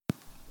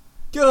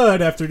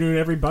Good afternoon,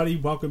 everybody.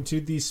 Welcome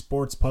to the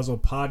Sports Puzzle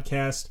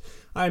Podcast.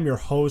 I'm your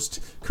host,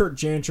 Kurt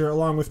Jancher,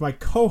 along with my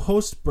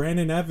co-host,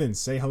 Brandon Evans.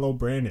 Say hello,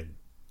 Brandon.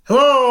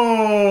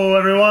 Hello,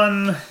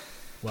 everyone.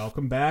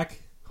 Welcome back.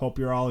 Hope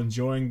you're all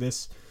enjoying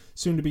this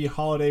soon-to-be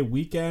holiday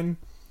weekend.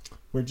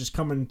 We're just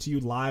coming to you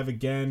live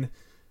again.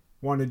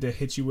 Wanted to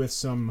hit you with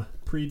some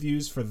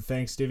previews for the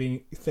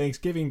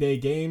Thanksgiving Day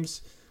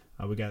games.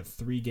 We got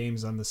 3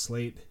 games on the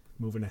slate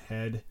moving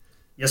ahead.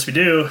 Yes, we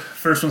do.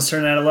 First one's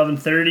starting at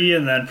 11:30,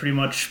 and then pretty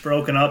much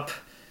broken up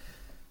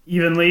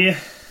evenly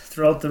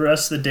throughout the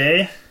rest of the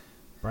day.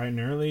 Bright and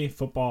early,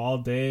 football all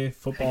day,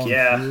 football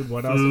yeah. and food.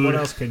 What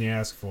else can you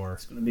ask for?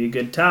 It's going to be a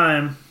good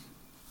time.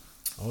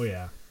 Oh,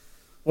 yeah.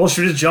 Well,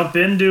 should we just jump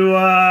into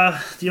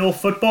the old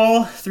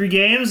football 3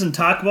 games and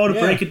talk about it,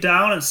 break it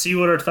down, and see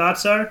what our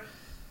thoughts are?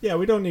 Yeah,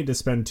 we don't need to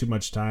spend too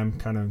much time.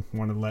 Kind of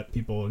want to let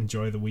people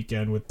enjoy the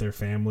weekend with their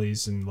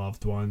families and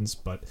loved ones,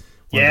 but...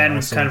 Yeah, and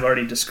we've kind of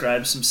already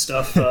described some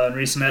stuff in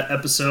recent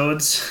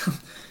episodes.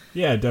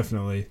 Yeah,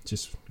 definitely.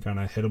 Just kind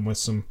of hit them with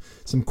some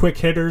quick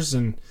hitters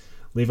and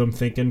leave them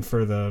thinking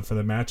for the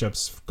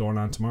matchups going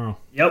on tomorrow.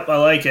 Yep, I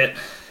like it.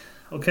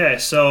 Okay,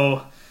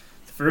 so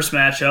the first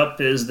matchup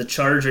is the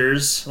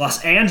Chargers,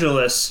 Los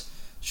Angeles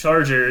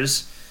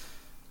Chargers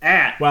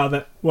at...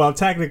 Well,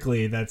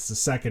 technically that's the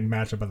second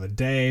matchup of the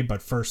day,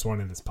 but first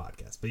one in this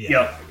podcast. But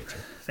yeah, I get you.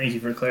 Thank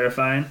you for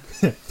clarifying.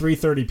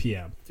 3:30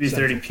 p.m.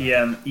 3:30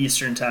 p.m.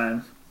 Eastern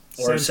Time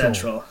or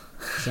Central.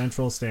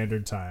 Central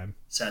Standard Time.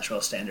 Central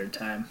Standard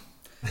Time.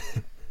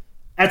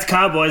 At the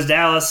Cowboys,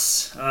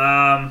 Dallas.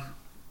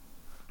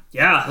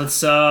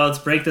 Let's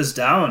break this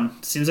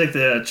down. Seems like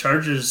the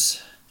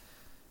Chargers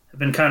have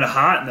been kind of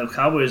hot, and the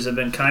Cowboys have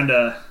been kind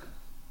of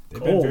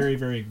cold. They've been very,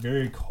 very,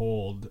 very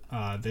cold.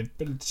 They've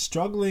been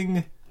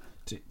struggling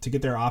to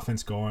get their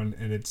offense going,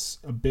 and it's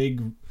a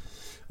big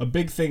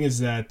thing is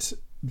that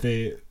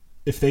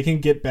if they can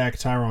get back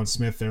Tyron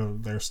Smith,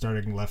 they're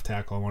starting left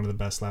tackle, one of the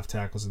best left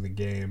tackles in the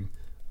game.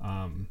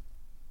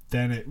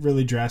 Then it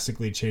really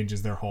drastically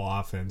changes their whole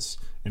offense,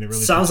 and it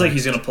really sounds like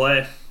he's going to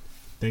play.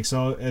 Think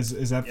so?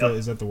 Is that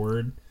the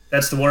word?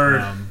 That's the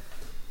word.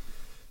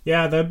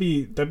 Yeah, that'd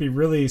be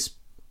really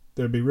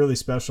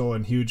special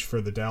and huge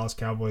for the Dallas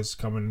Cowboys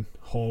coming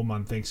home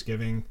on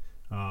Thanksgiving.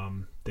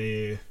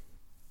 It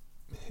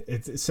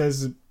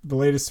says the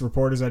latest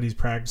report is that he's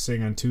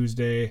practicing on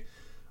Tuesday,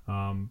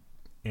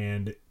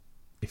 and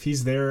if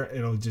he's there,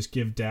 it'll just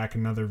give Dak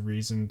another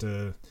reason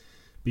to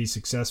be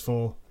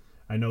successful.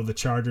 I know the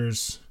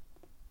Chargers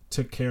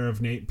took care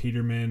of Nate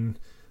Peterman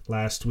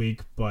last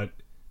week, but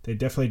they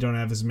definitely don't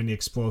have as many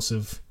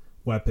explosive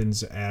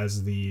weapons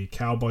as the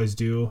Cowboys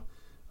do.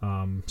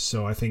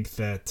 So I think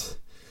that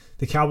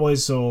the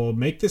Cowboys will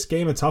make this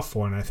game a tough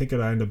one. I think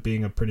it'll end up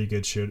being a pretty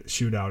good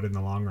shootout in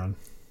the long run.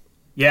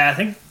 Yeah, I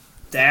think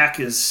Dak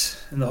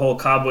and the whole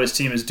Cowboys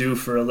team is due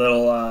for a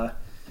little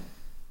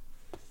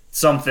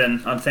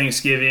something on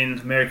Thanksgiving.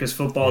 America's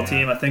football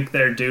team, I think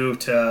they're due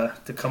to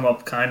come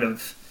up kind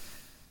of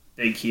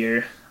big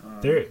here.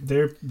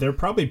 They're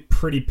probably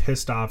pretty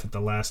pissed off at the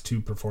last 2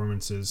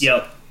 performances.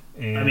 Yep.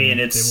 And I mean,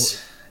 it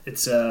was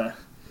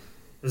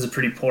a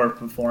pretty poor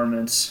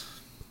performance.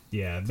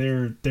 Yeah,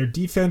 their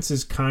defense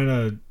is kind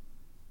of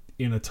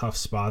in a tough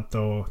spot,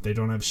 though. They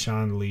don't have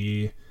Sean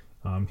Lee.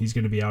 He's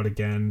going to be out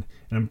again,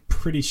 and I'm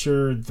pretty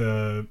sure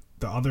the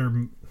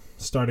other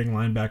starting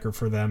linebacker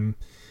for them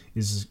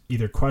is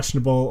either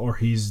questionable or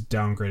he's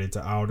downgraded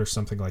to out or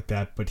something like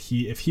that. But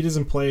if he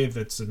doesn't play,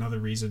 that's another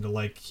reason to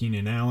like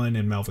Keenan Allen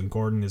and Melvin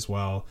Gordon as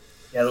well.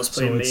 Yeah, those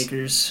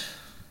playmakers.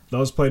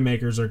 Those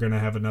playmakers are going to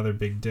have another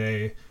big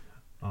day.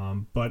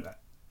 But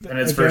and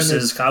it's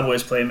versus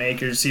Cowboys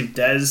playmakers. See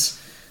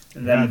Dez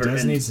and then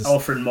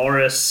Alfred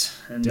Morris.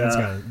 And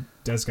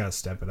Dez got to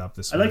step it up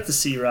this week. I'd like to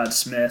see Rod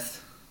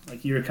Smith,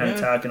 like you were kind of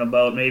talking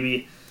about,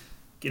 maybe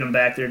get him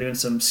back there doing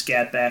some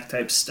scat back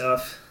type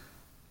stuff.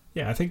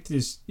 Yeah, I think you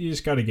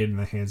just got to get in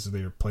the hands of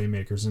your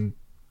playmakers, and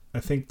I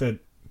think that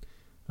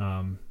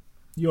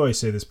you always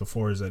say this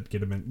before is that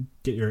get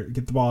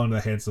the ball into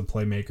the hands of the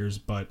playmakers.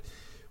 But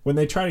when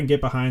they try to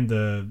get behind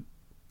the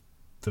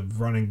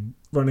running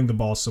the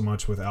ball so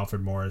much with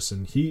Alfred Morris,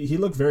 and he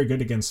looked very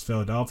good against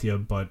Philadelphia,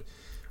 but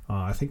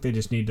I think they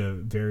just need to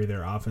vary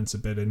their offense a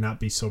bit and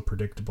not be so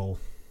predictable.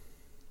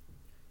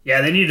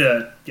 Yeah, they need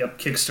to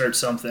kickstart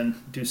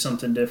something, do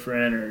something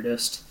different, or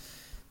just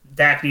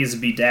Dak needs to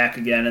be Dak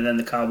again, and then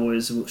the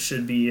Cowboys they're just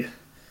going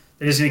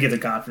to get their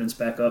confidence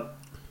back up.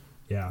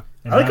 Yeah.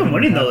 I like them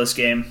winning, though, this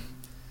game.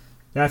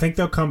 Yeah, I think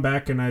they'll come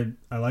back, and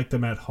I like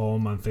them at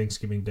home on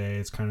Thanksgiving Day.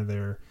 It's kind of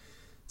their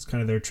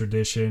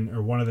tradition,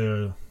 or one of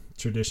the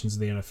traditions of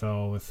the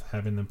NFL with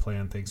having them play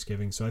on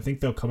Thanksgiving. So I think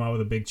they'll come out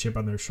with a big chip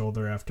on their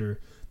shoulder after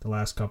the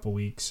last couple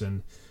weeks,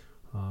 and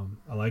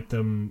I like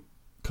them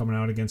coming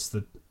out against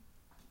the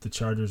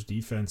Chargers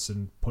defense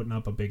and putting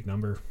up a big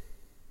number.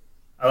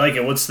 I like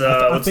it. What's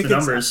the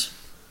numbers?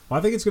 Well,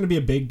 I think it's going to be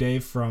a big day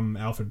from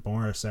Alfred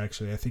Morris,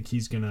 actually. I think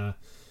he's going to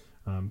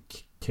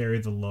carry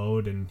the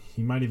load, and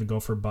he might even go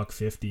for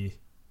 $150.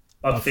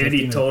 Buck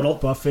 50 total.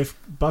 Buck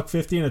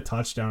 50 and a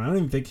touchdown. I don't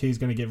even think he's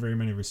going to get very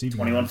many receiving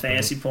 21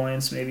 fantasy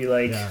points, maybe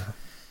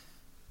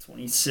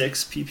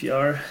 26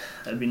 PPR.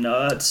 That'd be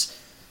nuts.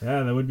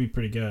 Yeah, that would be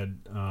pretty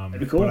good. That'd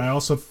be cool. But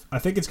I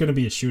think it's going to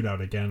be a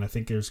shootout again. I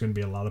think there's going to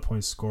be a lot of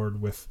points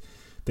scored with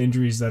the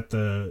injuries that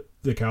the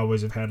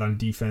Cowboys have had on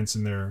defense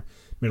and their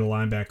middle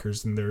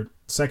linebackers, and their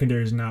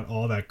secondary is not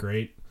all that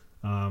great.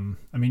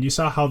 I mean, you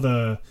saw how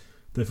the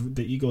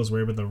Eagles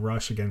were able to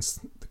rush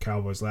against the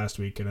Cowboys last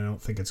week, and I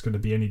don't think it's going to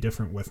be any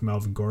different with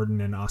Melvin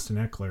Gordon and Austin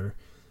Eckler.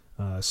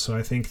 So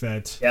I think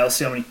that... Yeah, we'll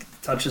see how many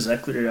touches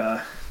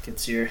Eckler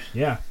gets here.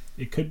 Yeah,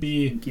 it could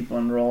be... Keep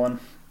on rolling.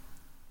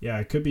 Yeah,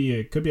 it could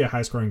be a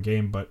high-scoring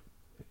game, but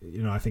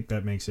I think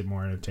that makes it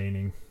more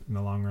entertaining in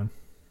the long run.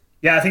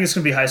 Yeah, I think it's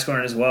going to be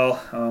high-scoring as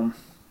well.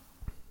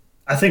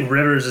 I think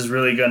Rivers is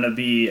really going to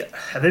be...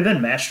 Have they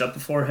been matched up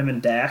before, him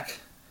and Dak?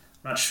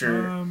 I'm not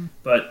sure,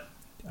 but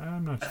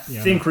I'm not, I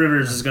think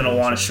Rivers is going to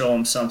want to show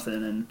him something,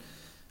 and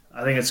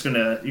I think you're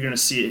going to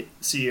see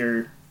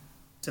your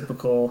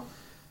typical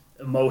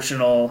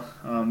emotional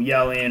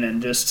yelling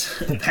and just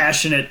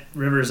passionate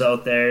Rivers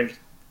out there.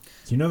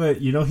 He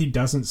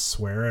doesn't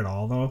swear at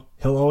all though.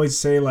 He'll always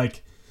say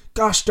like,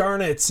 "Gosh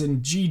darn it"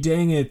 and "Gee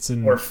dang it,"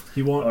 and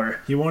he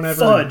won't ever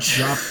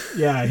fudge.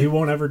 He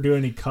won't ever do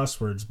any cuss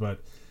words.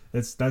 But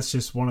that's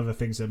just one of the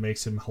things that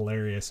makes him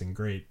hilarious and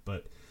great.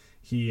 But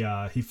he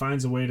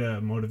finds a way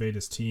to motivate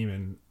his team,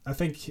 and I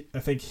think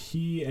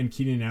he and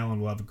Keenan Allen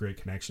will have a great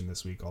connection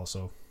this week.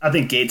 Also, I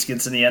think Gates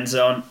gets in the end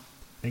zone.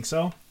 Think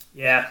so?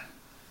 Yeah,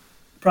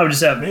 probably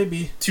just have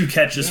maybe 2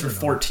 catches for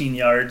 14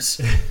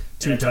 yards,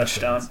 2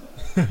 touchdowns.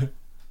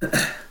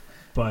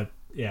 But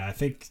yeah, I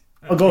think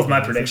I'll go with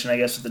my prediction, I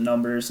guess, with the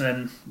numbers,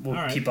 and then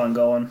we'll keep on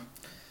going.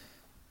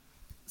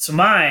 So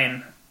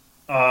mine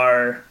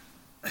are,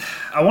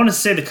 I want to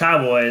say the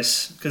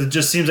Cowboys because it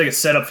just seems like it's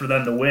set up for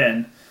them to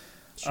win.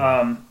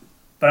 Sure.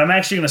 But I'm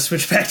actually going to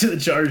switch back to the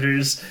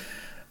Chargers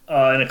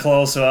in a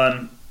close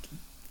one,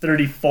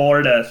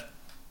 34-31.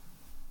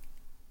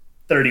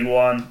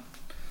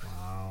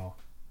 Wow.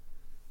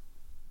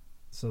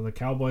 So the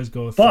Cowboys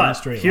go 3 but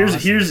straight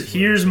losses.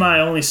 Here's my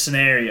only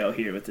scenario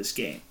here with this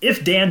game.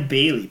 If Dan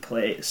Bailey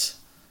plays,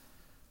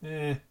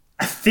 I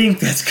think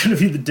that's going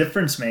to be the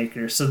difference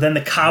maker. So then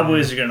the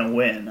Cowboys are going to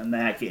win in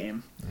that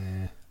game.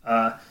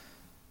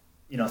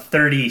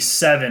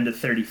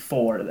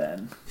 37-34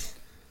 then.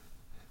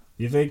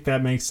 You think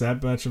that makes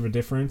that much of a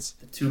difference?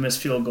 The 2 missed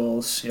field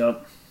goals,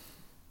 yep.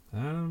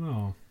 I don't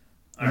know.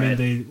 Right.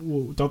 They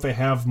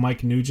have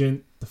Mike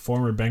Nugent, the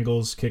former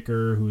Bengals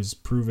kicker, who's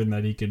proven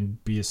that he can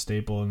be a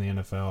staple in the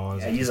NFL.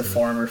 Yeah, he's a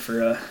former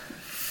for a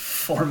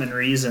foreman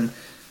reason.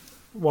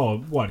 Well,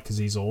 what? Because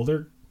he's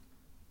older?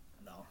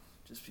 No,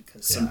 just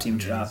because some team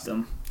dropped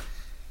him.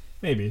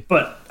 Maybe.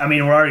 But, I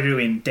mean, we're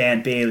arguing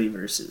Dan Bailey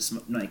versus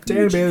Mike Nugent.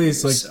 Dan Bailey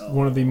is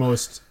one of the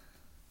most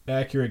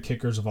accurate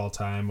kickers of all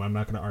time. I'm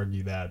not going to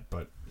argue that,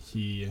 but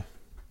he...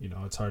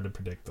 it's hard to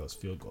predict those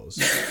field goals.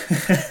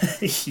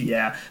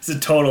 Yeah, it's a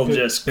total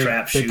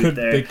crapshoot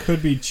there. They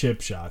could be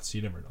chip shots.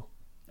 You never know.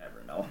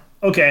 Never know.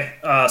 Okay,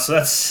 so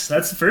that's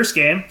the first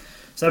game.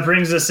 So that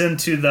brings us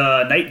into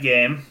the night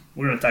game.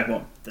 We're going to talk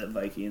about the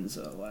Vikings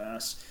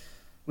last,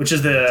 which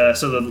is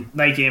the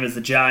night game is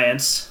the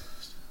Giants.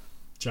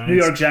 New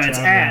York Giants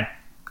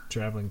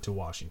traveling to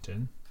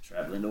Washington.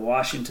 Traveling to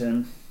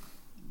Washington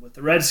with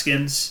the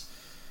Redskins.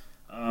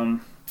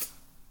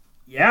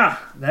 Yeah,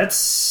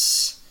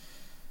 that's...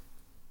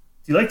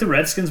 Do you like the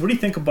Redskins? What do you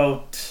think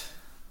about...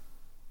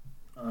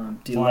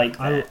 like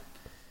that?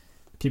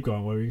 Keep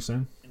going. What were you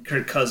saying? And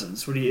Kirk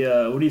Cousins. What do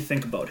you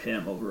think about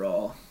him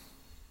overall?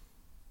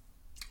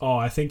 Oh,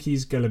 I think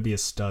he's going to be a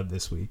stud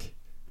this week.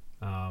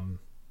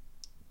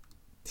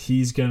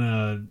 He's going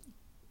to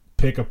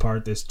pick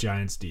apart this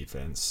Giants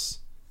defense.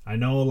 I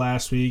know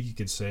last week you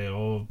could say,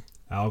 oh,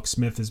 Alex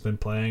Smith has been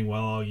playing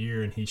well all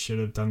year and he should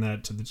have done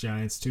that to the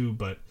Giants too,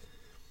 but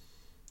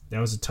that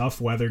was a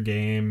tough weather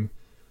game.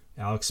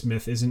 Alex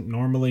Smith isn't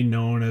normally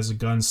known as a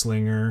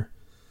gunslinger.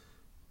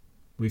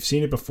 We've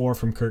seen it before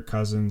from Kirk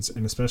Cousins,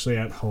 and especially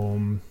at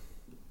home.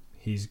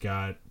 He's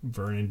got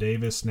Vernon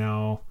Davis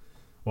now.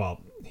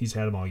 Well, he's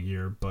had him all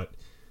year, but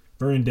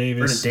Vernon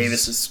Davis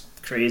is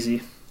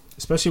crazy.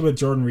 Especially with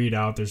Jordan Reed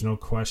out, there's no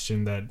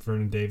question that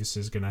Vernon Davis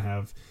is going to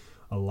have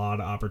a lot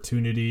of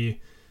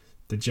opportunity.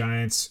 The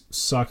Giants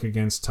suck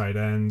against tight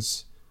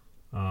ends.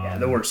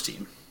 The worst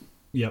team.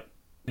 Yep.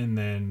 And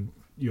then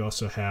you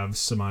also have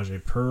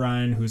Samaje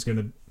Perine, who's going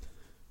to,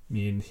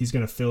 he's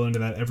going to fill into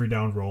that every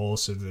down role.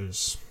 So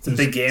it's a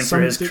big game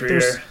for his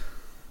career.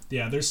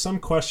 There's some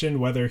question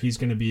whether he's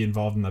going to be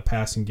involved in the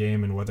passing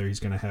game and whether he's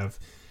going to have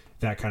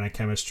that kind of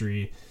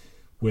chemistry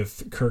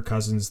with Kirk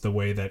Cousins the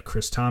way that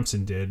Chris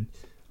Thompson did.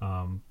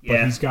 But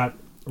he's got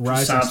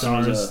rising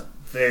stars. Was a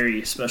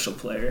very special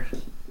player.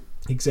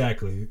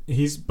 Exactly.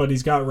 He's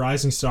got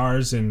rising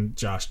stars in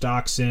Josh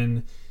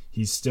Doxson.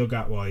 He's still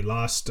got, he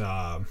lost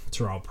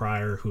Terrell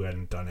Pryor, who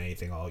hadn't done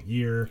anything all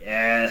year.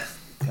 Yeah,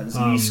 got his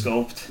knee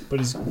scoped. But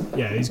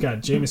he's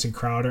got Jamison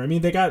Crowder. I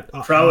mean, they got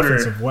Crowder,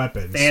 offensive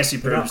weapons. Fantasy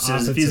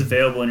purposes, if he's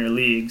available in your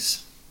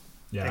leagues.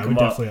 Yeah, Pick him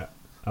up.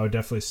 I would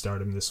definitely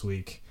start him this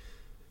week.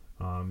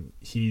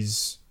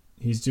 He's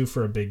due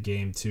for a big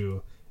game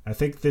too. I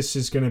think this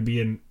is going to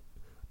be a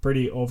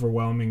pretty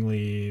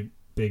overwhelmingly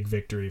big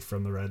victory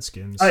from the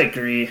Redskins. I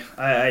agree.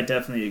 I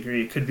definitely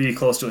agree. It could be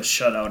close to a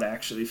shutout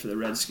actually for the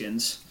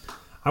Redskins.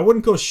 I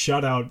wouldn't go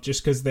shutout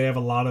just because they have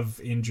a lot of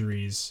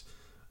injuries.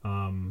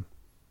 On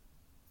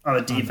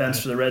the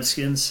defense for the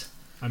Redskins.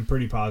 I'm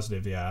pretty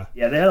positive, yeah.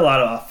 Yeah, they had a lot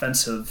of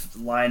offensive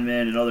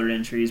linemen and other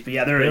injuries, but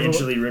yeah, they're an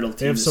injury riddled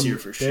team this year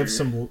for sure.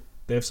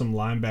 They have some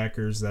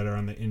linebackers that are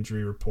on the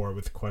injury report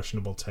with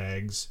questionable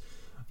tags.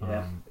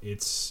 Yeah.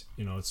 It's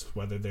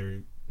whether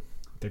they're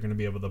going to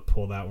be able to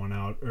pull that one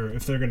out or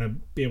if they're going to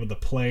be able to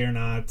play or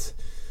not.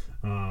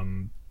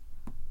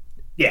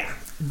 Yeah,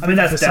 I mean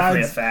that's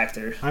definitely a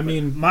factor. I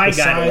mean, my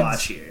guy to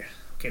watch here.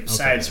 Okay,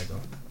 besides, go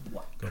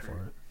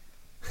for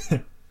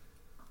it.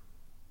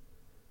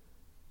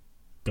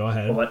 Go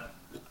ahead. What?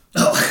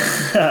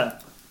 Oh.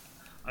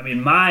 I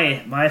mean,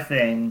 my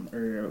thing,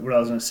 or what I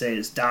was going to say,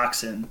 is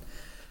Doxson.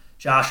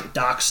 Josh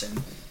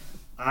Doxson.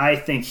 I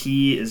think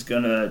he is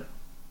going to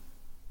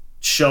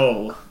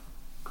show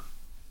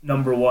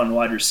number one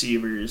wide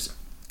receivers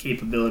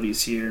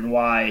capabilities here and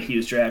why he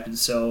was drafted.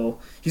 So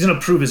he's going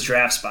to prove his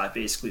draft spot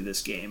basically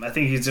this game. I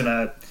think he's going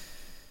to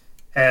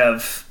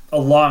have a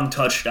long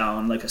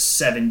touchdown, like a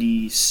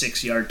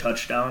 76-yard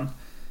touchdown.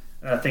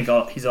 And I think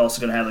he's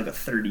also going to have like a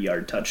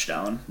 30-yard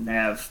touchdown and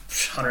have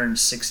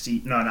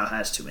 160. No,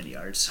 that's too many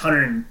yards.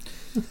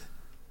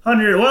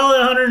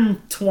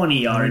 120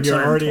 yards.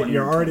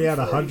 You're already at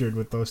 100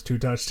 with those two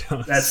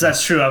touchdowns.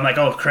 That's true. I'm like,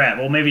 oh crap.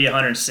 Well, maybe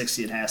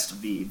 160 it has to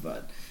be,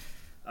 but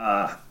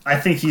I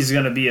think he's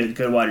going to be a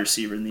good wide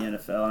receiver in the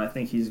NFL, and I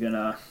think he's going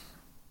to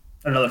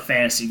another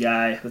fantasy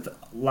guy with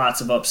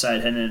lots of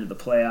upside heading into the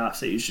playoffs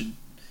that you should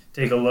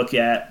take a look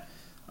at.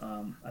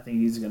 I think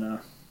he's going to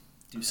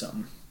do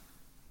something.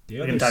 The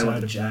other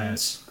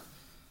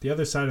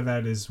side of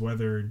that is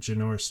whether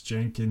Janoris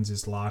Jenkins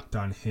is locked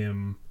on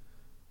him,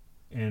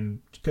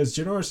 and because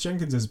Janoris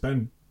Jenkins has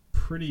been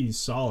pretty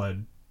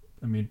solid.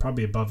 I mean,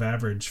 probably above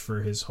average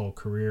for his whole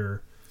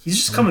career. He's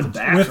just coming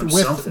back from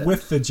something.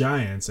 With the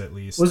Giants, at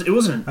least. It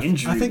wasn't an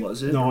injury,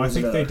 was it? No, I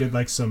think they did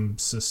like some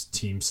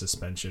team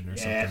suspension or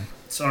something.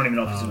 So I don't even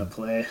know if he's going to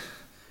play.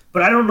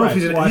 But I don't know if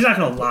he's not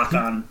going to lock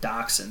on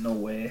Doxson. No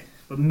way.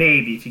 But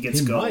maybe if he gets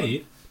going.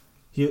 Might.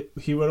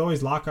 He would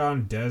always lock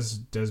on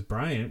Dez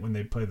Bryant when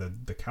they play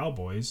the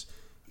Cowboys.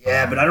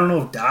 Yeah, but I don't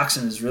know if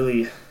Doxson is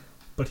really.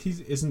 But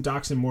isn't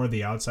Doxson more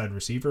the outside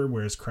receiver,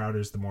 whereas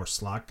Crowder's the more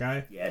slot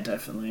guy? Yeah,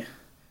 definitely.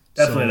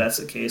 Definitely, that's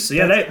the case. So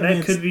yeah, that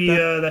could be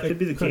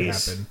the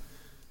case. Happen.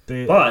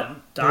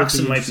 But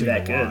Doxson might be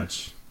that good.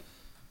 Watch.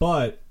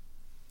 But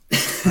I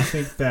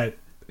think that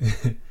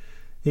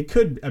it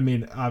could. I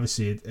mean,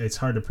 obviously, it's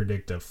hard to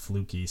predict a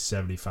fluky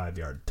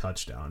 75-yard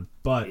touchdown.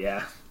 But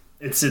yeah,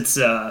 it's.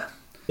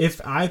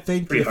 If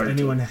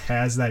anyone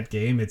has that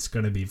game, it's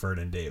going to be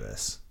Vernon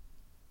Davis,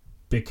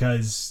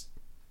 because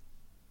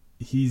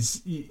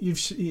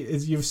you've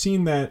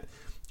seen that.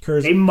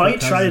 They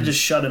might try to just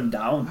shut him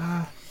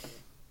down.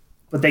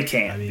 But they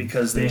can't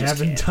because they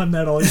haven't done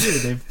that all year.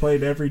 They've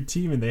played every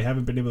team and they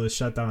haven't been able to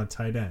shut down a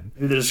tight end.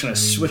 Maybe they're just going to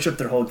switch up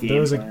their whole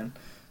game plan.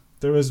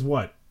 There was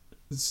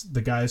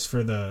the guys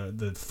for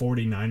the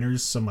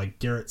 49ers, some like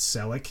Garrett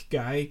Selleck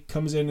guy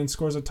comes in and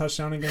scores a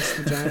touchdown against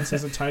the Giants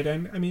as a tight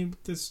end. I mean,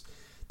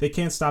 they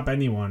can't stop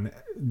anyone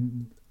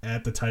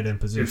at the tight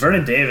end position.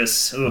 Vernon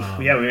Davis,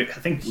 I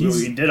think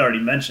we did already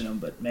mention him,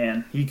 but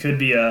man, he could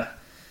be a...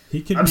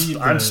 I'm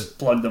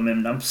plugged them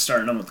in. I'm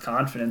starting them with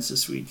confidence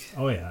this week.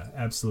 Oh yeah,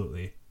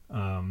 absolutely.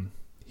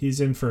 He's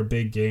in for a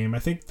big game. I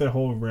think the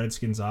whole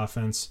Redskins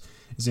offense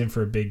is in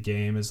for a big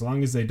game as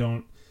long as they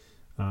don't,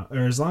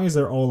 or as long as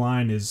their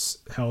O-line is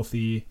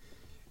healthy,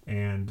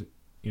 and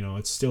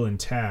it's still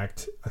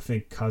intact. I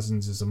think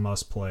Cousins is a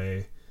must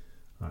play.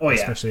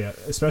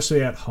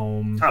 Especially at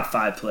home. Top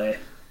 5 play.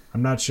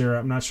 I'm not sure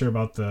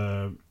about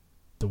the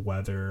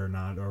weather or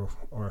not, or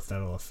if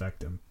that'll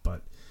affect him,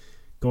 but.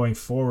 Going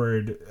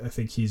forward, I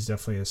think he's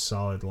definitely a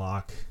solid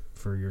lock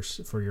for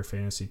your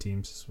fantasy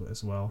teams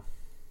as well.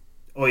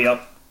 Oh,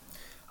 yep.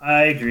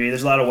 I agree.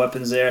 There's a lot of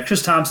weapons there.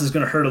 Chris Thompson's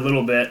going to hurt a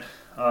little bit,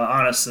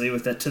 honestly,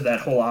 with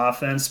that whole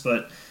offense,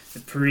 but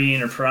if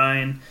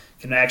Perrine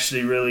can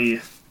actually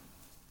really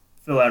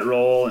fill that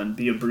role and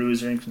be a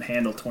bruiser and can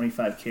handle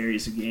 25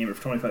 carries a game or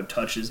 25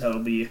 touches,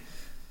 that'll be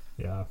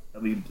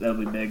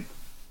big.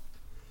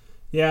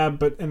 Yeah,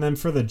 and then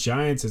for the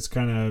Giants, it's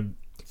kind of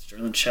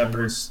Sterling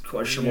Shepard,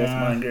 questionable with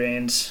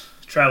migraines.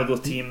 Traveled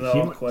with team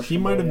though. He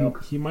might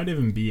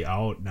even be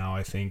out now.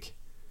 I think.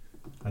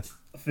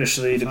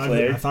 Officially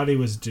declared. I thought he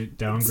was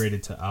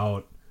downgraded to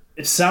out.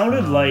 It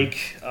sounded like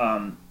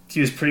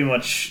he was pretty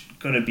much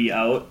going to be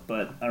out,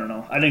 but I don't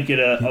know. I didn't get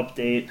an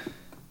update.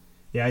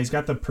 Yeah, he's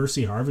got the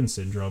Percy Harvin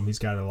syndrome. He's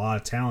got a lot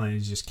of talent. He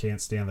just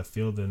can't stay on the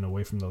field and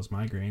away from those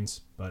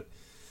migraines. But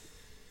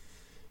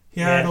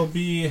it'll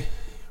be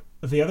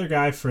the other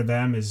guy for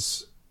them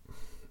is.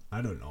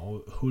 I don't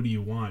know. Who do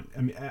you want?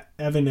 I mean,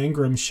 Evan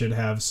Ingram should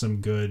have some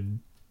good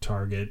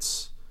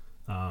targets.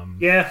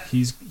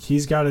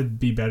 He's got to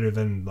be better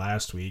than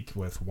last week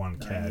with 1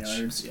 catch. 9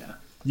 yards, yeah.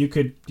 You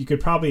could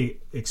probably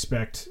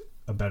expect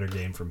a better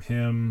game from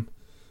him,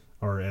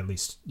 or at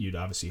least you'd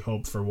obviously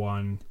hope for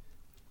one.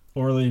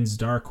 Orleans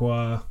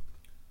Darkwa,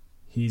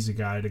 he's a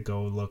guy to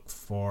go look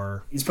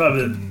for. He's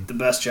probably the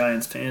best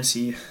Giants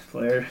fantasy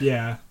player.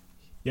 Yeah.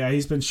 Yeah,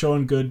 he's been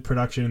showing good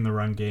production in the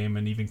run game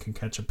and even can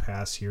catch a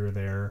pass here or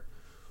there.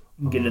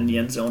 Get in the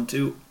end zone,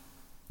 too.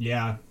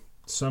 Yeah.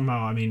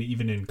 Somehow, I mean,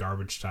 even in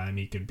garbage time,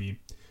 he could be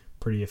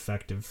pretty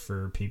effective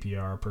for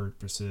PPR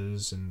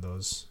purposes and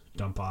those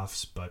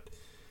dump-offs. But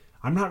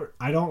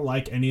I don't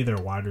like any of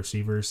their wide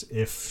receivers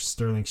if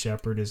Sterling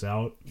Shepard is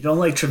out. You don't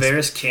like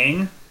Travaris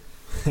King?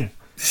 I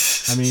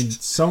mean,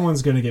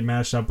 someone's going to get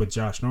matched up with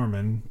Josh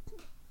Norman.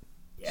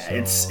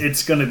 Yeah, so,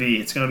 it's gonna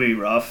be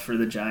rough for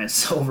the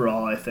Giants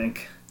overall, I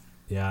think.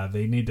 Yeah,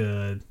 they need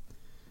to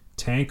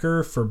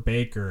tanker for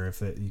Baker.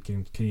 If you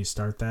can you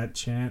start that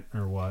chant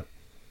or what?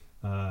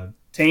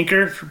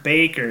 Tanker for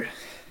Baker.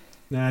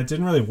 Nah, it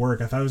didn't really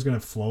work. I thought it was gonna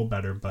flow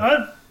better,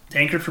 but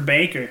tanker for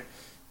Baker.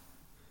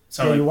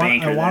 Yeah, I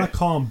want to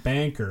call him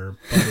Banker,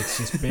 but it's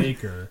just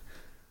Baker.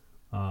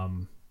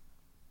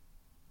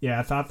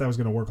 Yeah, I thought that was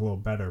gonna work a little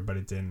better, but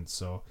it didn't.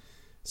 So.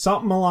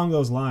 Something along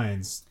those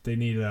lines. They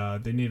need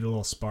a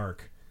little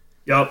spark.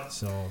 Yep.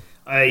 So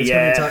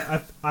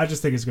yeah, I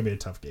just think it's gonna be a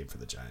tough game for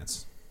the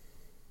Giants.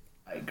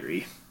 I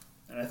agree,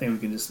 and I think we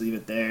can just leave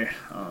it there.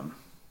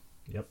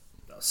 Yep.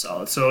 That was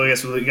solid. So I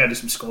guess we gotta do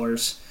some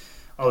scores.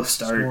 I'll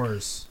start.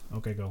 Scores.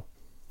 Okay, go.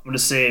 I'm gonna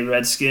say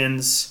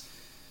Redskins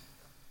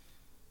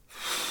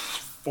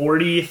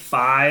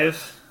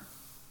 45,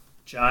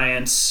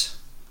 Giants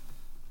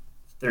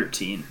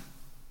 13.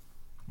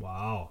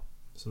 Wow.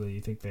 So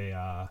you think they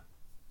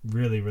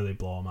really, really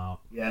blow them out?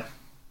 Yeah.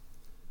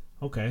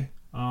 Okay.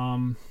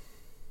 I'm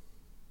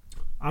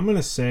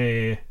gonna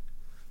say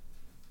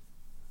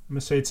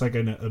it's like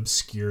an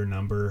obscure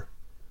number.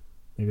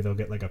 Maybe they'll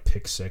get like a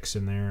pick 6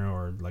 in there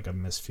or like a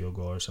missed field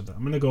goal or something.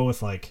 I'm gonna go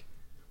with like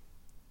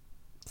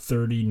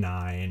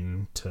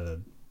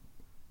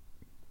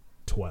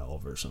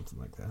 39-12 or something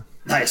like that.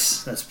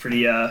 Nice. That's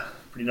pretty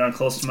darn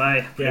close to my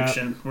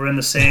prediction. Yeah. We're in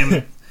the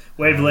same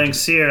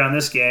wavelengths here on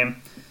this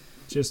game.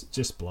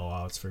 Just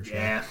blowouts for sure.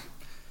 Yeah.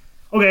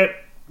 Okay,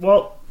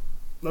 well,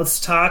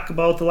 let's talk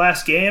about the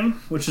last game,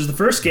 which is the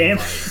first game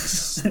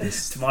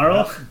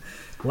tomorrow.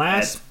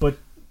 Last, but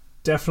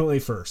definitely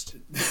first.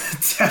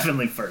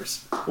 Definitely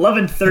first.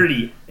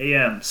 11:30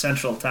 a.m.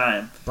 Central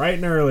Time. Bright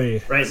and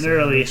early.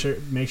 Early.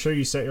 Make sure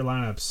you set your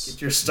lineups.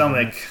 Get your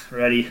stomach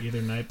ready.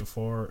 Either night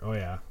before. Oh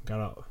yeah,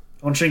 don't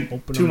drink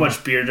too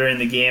much beer during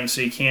the game,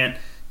 so you can't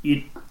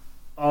eat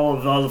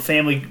all the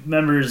family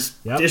members'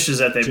 dishes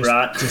that they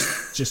brought.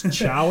 Just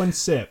chow and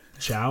sip.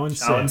 Chow and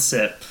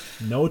sip.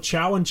 No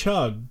chow and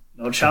chug.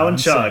 No chow and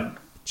chug.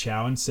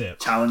 Chow and sip.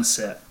 Chow and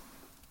sip.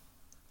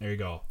 There you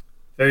go.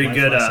 Very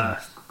good.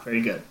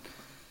 Very good.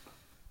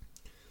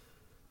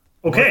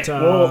 Okay,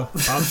 the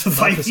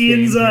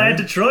Vikings at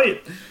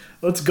Detroit.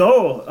 Let's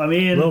go. I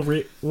mean,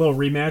 little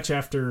rematch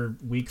after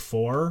week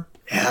 4.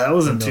 Yeah, that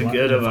wasn't too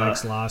good of a.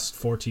 Vikes lost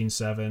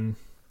 14-7.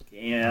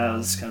 Yeah, it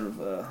was kind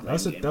of a.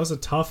 That was a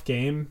tough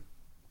game.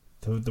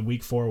 The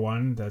week 4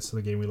 one. That's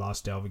the game we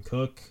lost Dalvin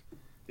Cook.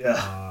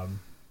 Yeah.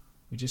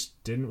 We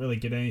just didn't really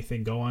get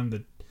anything going.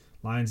 The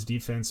Lions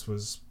defense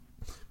was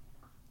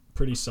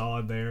pretty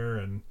solid there,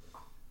 and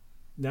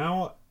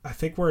now I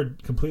think we're a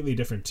completely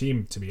different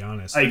team, to be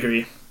honest. I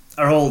agree.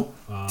 Our whole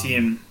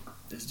team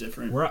is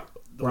different. We're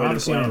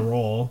obviously on a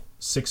roll,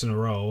 6 in a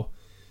row.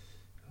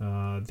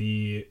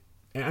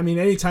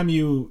 Anytime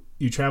you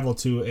travel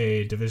to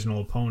a divisional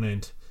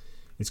opponent,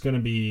 it's going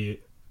to be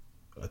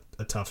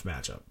a tough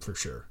matchup for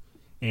sure.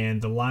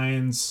 And the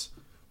Lions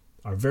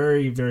are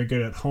very, very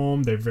good at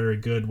home. They're very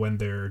good when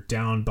they're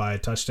down by a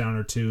touchdown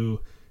or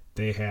two.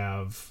 They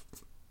have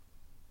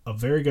a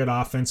very good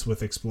offense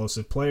with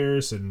explosive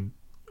players and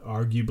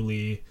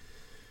arguably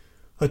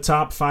a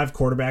top 5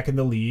 quarterback in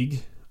the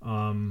league.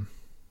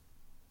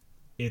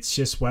 It's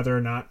just whether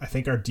or not I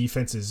think our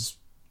defense is.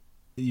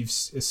 We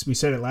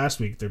said it last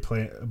week. They're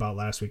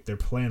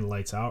playing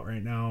lights out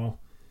right now.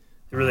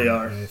 They really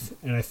are.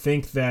 And I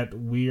think that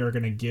we are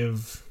going to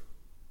give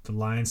the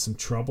Lions some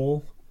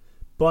trouble.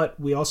 But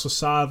we also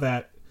saw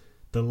that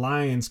the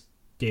Lions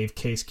gave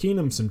Case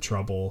Keenum some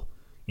trouble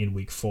in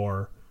week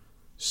 4.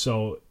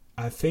 So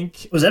I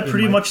think... Was that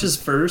pretty much his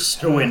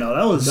first? Oh, wait, no.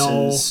 That was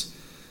his...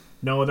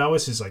 No, that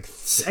was his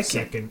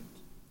second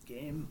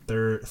game.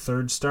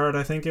 Third start,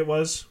 I think it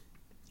was.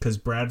 Because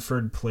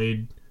Bradford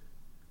played...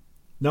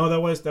 No,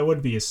 that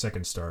would be his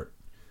second start.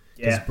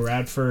 Because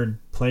Bradford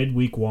played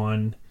week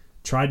 1,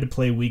 tried to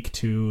play week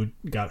 2,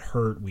 got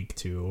hurt week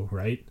 2,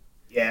 right?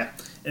 Yeah.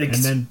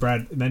 And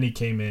then he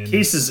came in.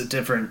 Case is a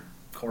different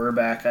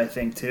quarterback, I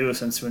think, too,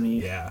 since when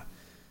he... Yeah.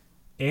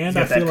 And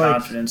I feel that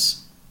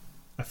confidence.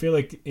 I feel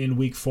like in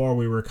week 4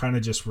 we were kind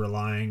of just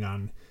relying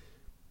on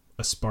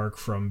a spark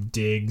from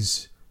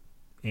Diggs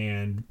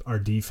and our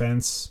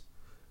defense,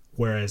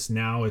 whereas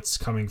now it's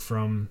coming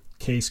from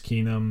Case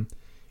Keenum,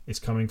 it's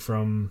coming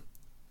from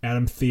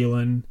Adam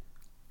Thielen,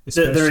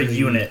 They're a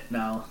unit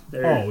now.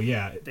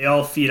 They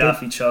all feed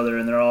off each other,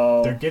 and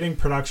they're getting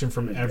production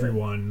from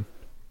everyone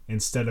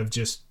instead of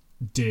just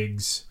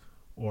Diggs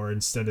or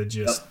instead of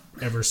just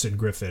Everson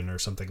Griffin or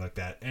something like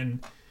that.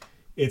 And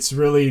it's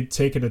really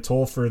taken a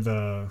toll for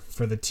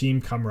the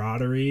team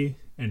camaraderie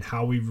and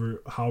how we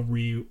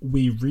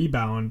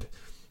rebound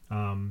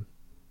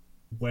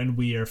when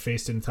we are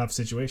faced in a tough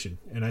situation.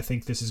 And I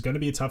think this is going to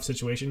be a tough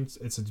situation.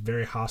 It's a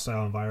very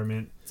hostile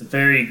environment. It's a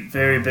very,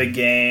 very big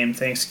game.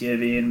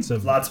 Thanksgiving.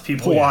 Lots of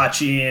people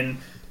watching.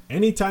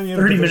 Anytime you have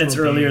 30 minutes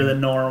earlier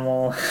than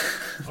normal.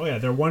 Oh yeah,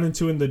 they're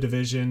 1-2 in the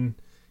division.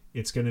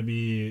 It's going to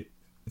be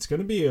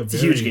a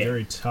very,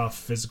 very tough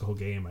physical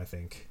game, I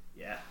think.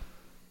 Yeah.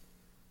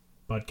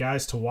 But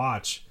guys to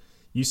watch,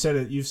 you've said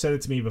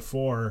it to me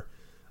before,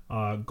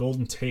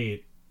 Golden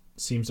Tate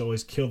seems to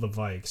always kill the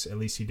Vikes. At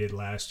least he did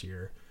last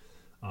year.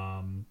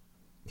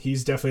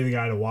 He's definitely the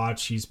guy to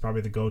watch. He's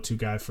probably the go-to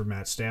guy for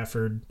Matt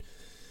Stafford.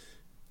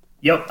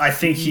 Yep, I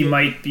think he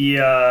might be.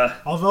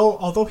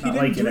 Although he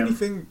didn't do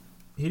anything,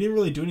 he didn't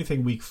really do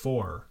anything week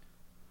 4.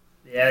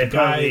 Yeah,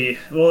 probably.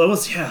 Well, it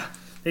was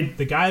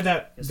the guy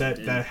that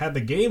had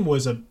the game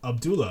was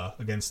Abdullah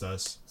against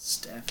us.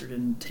 Stafford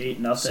and Tate,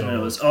 nothing. And it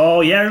was.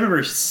 Oh yeah, I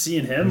remember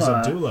seeing him. It was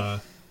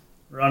Abdullah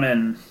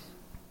running.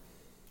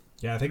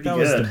 Yeah, I think that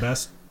was the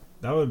best.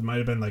 That might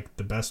have been like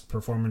the best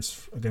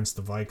performance against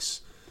the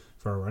Vikes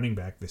for a running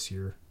back this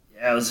year.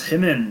 Yeah, it was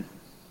him and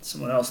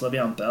someone else,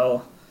 Le'Veon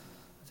Bell.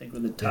 I think were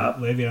the top.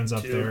 Yeah, Le'Veon's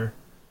up there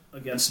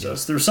against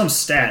us. There was some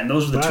stat, and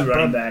those were the two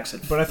running backs.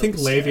 But I think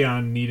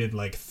Le'Veon needed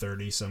like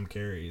 30 some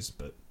carries,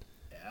 but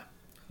yeah,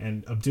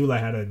 and Abdullah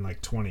had it in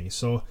like 20.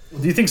 So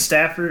do you think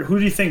Stafford? Who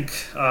do you think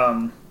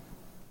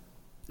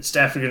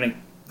Stafford going to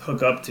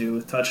hook up to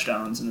with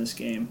touchdowns in this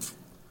game?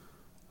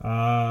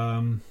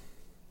 I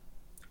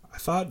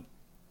thought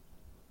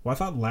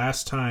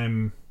last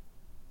time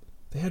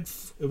they had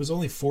it was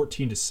only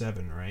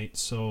 14-7, right?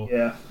 So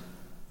yeah.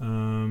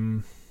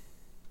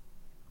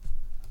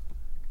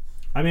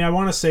 I mean, I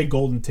want to say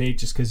Golden Tate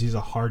just because he's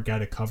a hard guy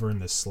to cover in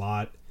the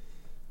slot.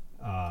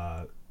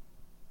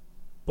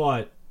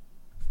 But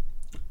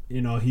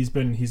you know, he's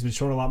been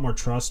showing a lot more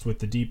trust with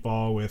the deep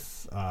ball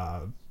with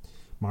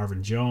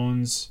Marvin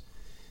Jones.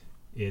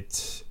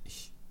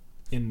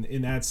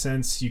 In that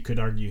sense, you could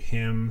argue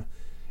him,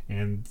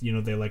 and you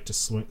know they like to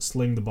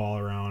sling the ball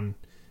around,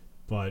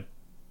 but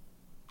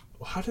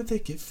how did they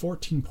get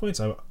 14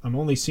 points? I'm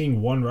only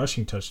seeing one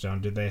rushing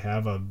touchdown. Did they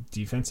have a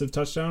defensive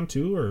touchdown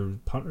too, or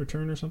punt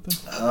return or something?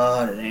 Did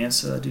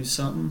Ansa do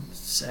something?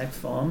 Sack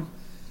Fum?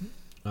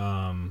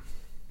 I'm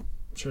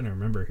trying to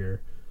remember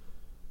here.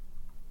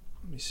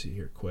 Let me see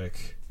here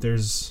quick. I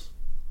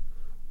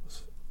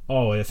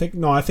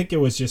think it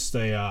was just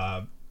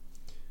a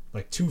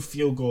like 2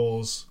 field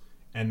goals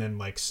and then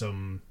like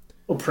some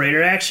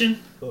Prater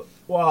action?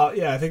 Well,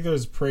 yeah, I think there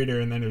was Prater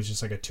and then it was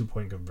just like a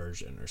 2-point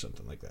conversion or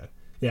something like that.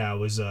 Yeah, it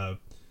was there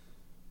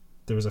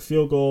was a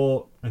field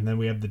goal and then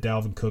we had the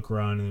Dalvin Cook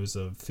run and it was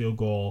a field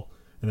goal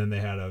and then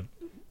they had a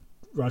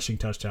rushing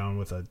touchdown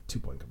with a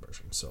 2-point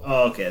conversion. So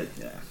okay.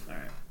 Yeah. All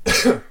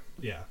right.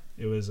 Yeah,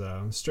 it was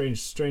a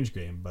strange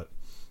game, but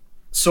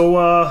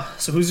so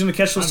who's going to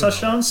catch those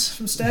touchdowns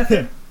from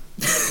Stafford?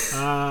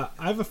 I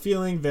have a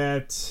feeling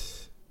that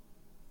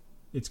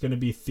it's going to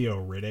be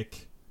Theo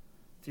Riddick.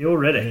 Theo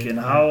Riddick, and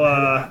how...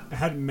 I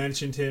hadn't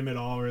mentioned him at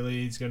all,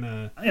 really. I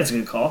think that's a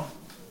good call.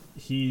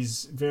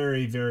 He's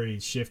very, very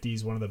shifty.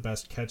 He's one of the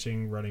best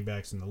catching running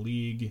backs in the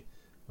league.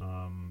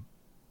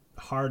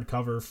 Hard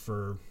cover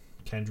for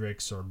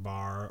Kendricks or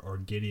Barr or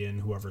Gideon,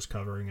 whoever's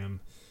covering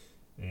him.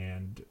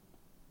 And,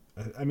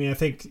 I mean, I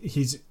think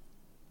he's...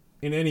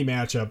 In any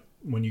matchup,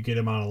 when you get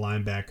him on a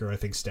linebacker, I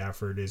think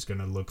Stafford is going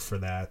to look for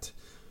that.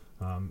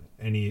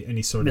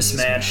 Any sort of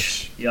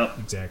mismatch. Yep.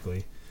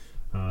 Exactly.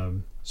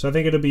 So I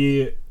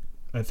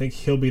think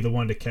he'll be the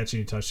one to catch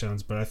any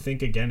touchdowns, but I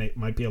think again it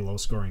might be a low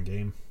scoring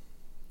game.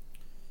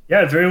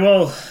 Yeah, very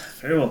well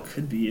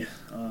could be.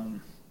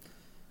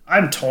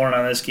 I'm torn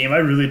on this game. I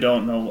really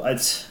don't know.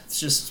 It's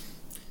just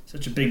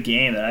such a big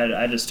game that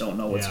I just don't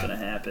know what's going to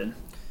happen.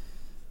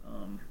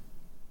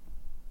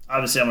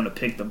 Obviously, I'm going to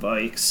pick the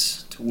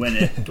Vikes to win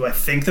it. Do I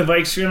think the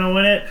Vikes are going to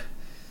win it?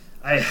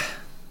 I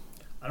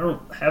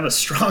don't have a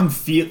strong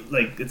feel.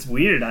 Like, it's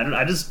weird.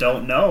 I just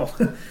don't know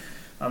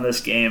on this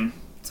game.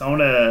 So I'm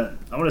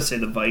gonna say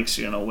the Vikes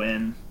are gonna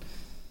win.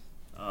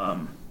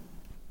 Probably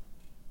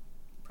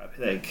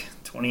like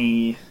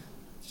 20.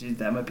 Geez,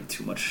 that might be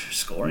too much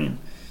scoring.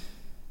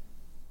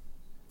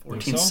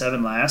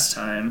 14-7 last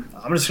time.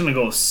 I'm just gonna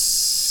go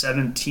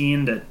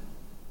 17 to.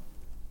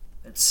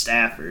 At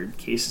Stafford.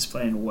 Case is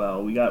playing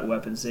well. We got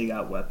weapons. They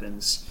got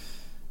weapons.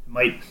 It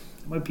might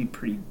be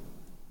pretty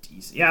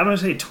decent. Yeah, I'm gonna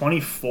say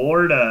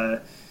 24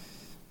 to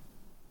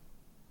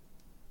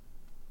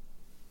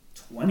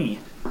 20.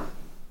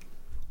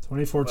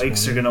 24-20.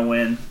 Vikes are gonna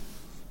win.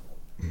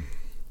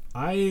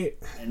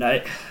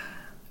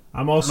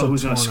 I'm also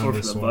who's torn gonna score on for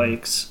this the one.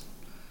 Vikes.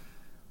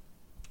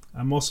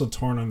 I'm also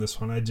torn on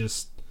this one.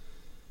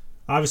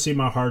 Obviously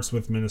my heart's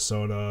with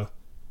Minnesota,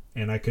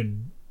 and I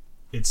could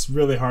it's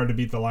really hard to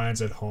beat the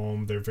Lions at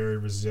home. They're very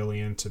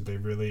resilient, and they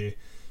really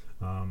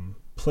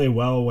play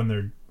well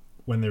when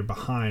they're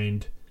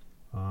behind.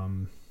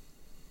 Man,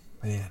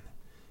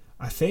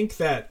 I think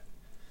that.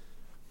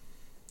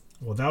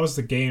 Well, that was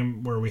the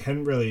game where we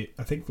hadn't really.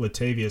 I think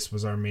Latavius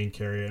was our main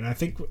carrier, and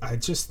I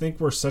just think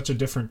we're such a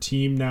different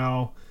team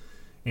now,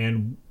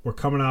 and we're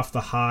coming off the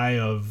high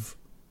of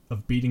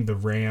beating the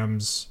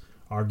Rams,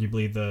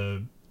 arguably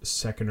the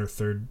second or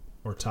third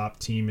or top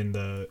team in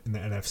the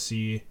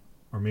NFC,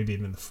 or maybe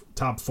even the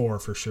top 4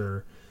 for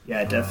sure.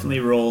 Yeah,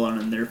 definitely rolling,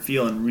 and they're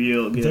feeling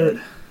real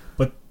good.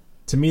 But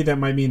to me, that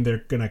might mean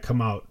they're gonna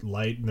come out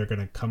light and they're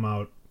gonna come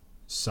out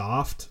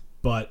soft,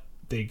 but.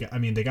 They got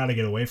to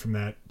get away from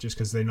that just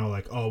because they know,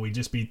 like, oh, we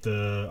just beat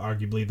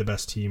arguably the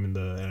best team in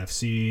the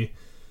NFC.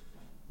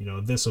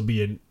 This will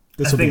be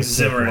I think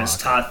Zimmer has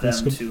taught them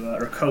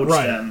or coached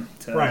them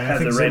to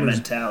have the right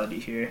mentality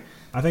here.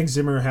 I think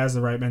Zimmer has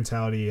the right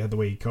mentality, the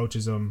way he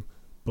coaches them,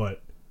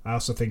 but I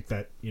also think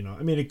that,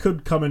 it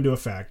could come into a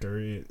factor.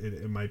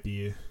 It might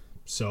be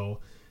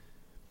so.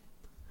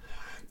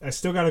 I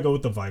still got to go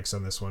with the Vikes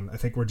on this one. I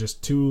think we're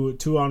just too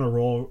on a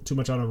roll, too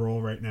much on a roll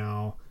right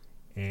now,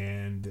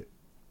 and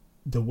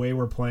the way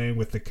we're playing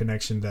with the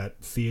connection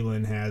that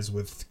Thielen has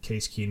with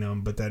Case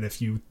Keenum, but then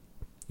if you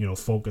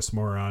focus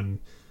more on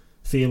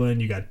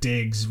Thielen, you got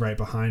Diggs right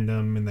behind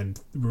him, and then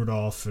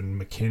Rudolph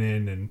and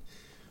McKinnon, and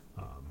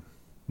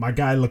my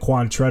guy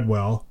Laquan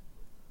Treadwell.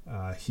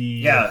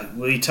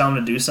 Will you tell him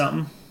to do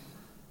something?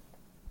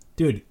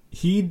 Dude,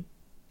 he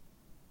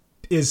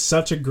is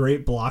such a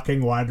great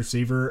blocking wide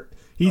receiver.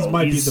 He's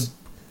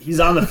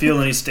on the field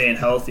and he's staying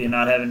healthy and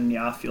not having any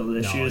off-field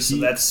issues, so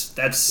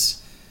that's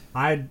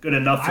good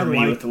enough for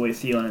me with the way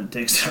Thielen and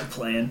Diggs are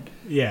playing.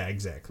 Yeah,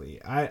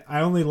 exactly.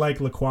 I only like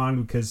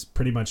Laquan because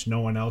pretty much no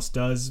one else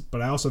does,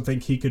 but I also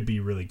think he could be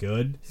really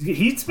good.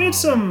 He's made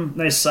some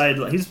nice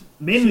he's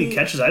mainly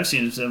catches I've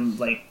seen some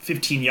like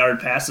 15-yard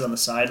passes on the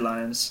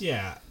sidelines.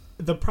 Yeah.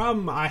 The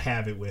problem I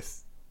have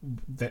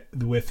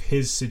with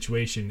his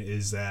situation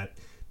is that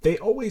they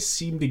always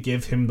seem to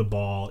give him the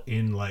ball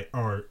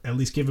or at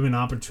least give him an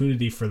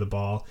opportunity for the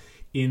ball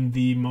in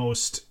the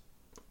most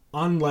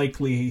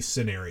unlikely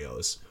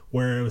scenarios.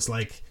 Where it was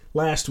like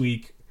last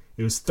week,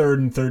 it was 3rd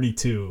and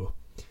 32,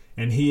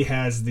 and he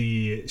has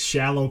the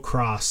shallow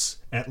cross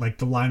at like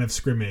the line of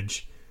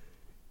scrimmage,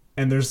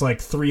 and there's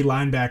like 3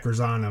 linebackers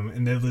on him,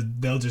 and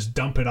they'll just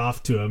dump it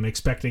off to him,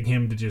 expecting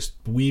him to just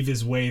weave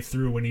his way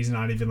through when he's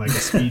not even like a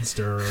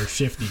speedster or a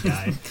shifty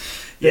guy.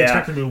 They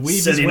expect him to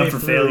weave his way through,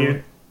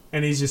 failure.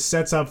 And he just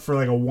sets up for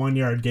like a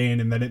 1-yard gain,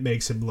 and then it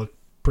makes him look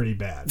pretty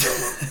bad.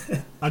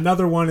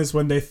 Another one is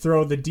when they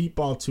throw the deep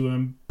ball to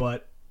him,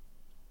 but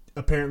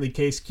apparently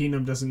Case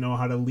Keenum doesn't know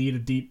how to lead a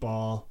deep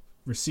ball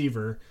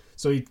receiver,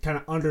 so he kind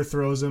of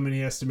underthrows him and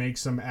he has to make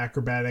some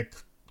acrobatic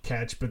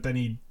catch, but then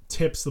he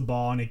tips the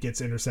ball and it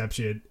gets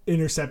intercepted,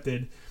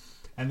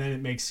 and then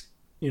it makes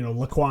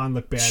Laquan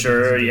look bad.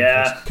 Sure,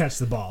 yeah. Catch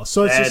the ball.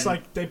 So it's just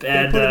like they put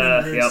him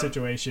in weird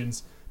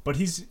situations, but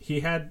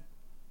he had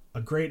a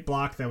great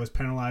block that was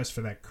penalized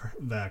for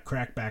the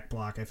crackback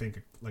block, I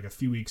think, like a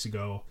few weeks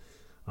ago.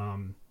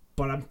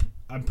 But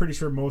I'm pretty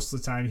sure most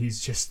of the time he's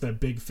just the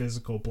big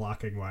physical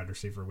blocking wide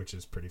receiver, which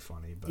is pretty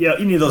funny. But yeah,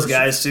 you need those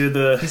guys too.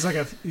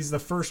 He's the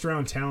first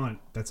round talent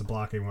that's a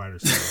blocking wide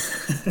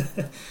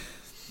receiver.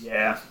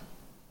 Yeah,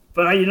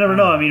 but you never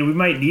know. I mean, we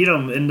might need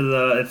him into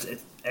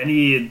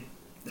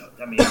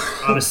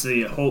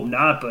obviously I hope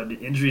not, but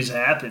injuries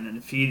happen, and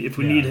if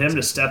we need him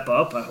to step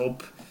up, I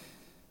hope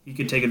he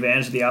could take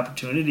advantage of the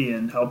opportunity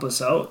and help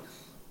us out.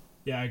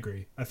 Yeah, I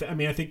agree. I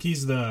think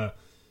he's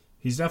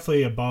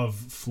definitely above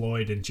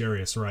Floyd and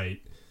Jarius Wright,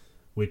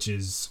 which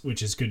is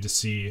good to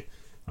see,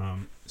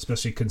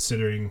 especially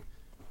considering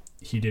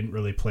he didn't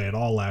really play at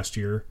all last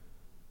year.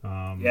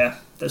 Yeah,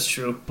 that's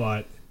true.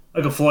 But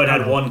Michael Floyd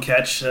had one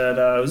catch that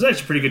it was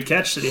actually a pretty good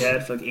catch that he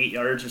had for like 8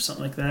 yards or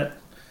something like that.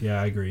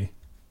 Yeah, I agree.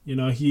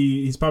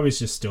 He's probably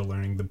just still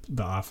learning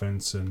the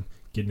offense and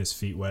getting his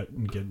feet wet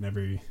and getting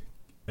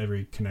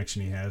every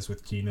connection he has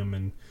with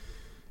Keenum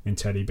and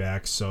Teddy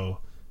back. So,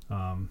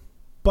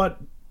 but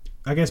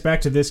I guess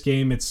back to this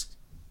game,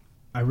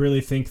 I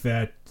really think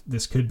that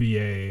this could be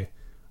a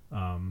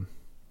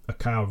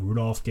Kyle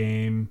Rudolph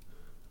game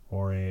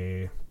or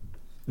a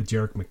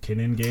Jerick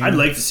McKinnon game. I'd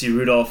like to see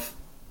Rudolph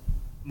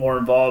more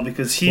involved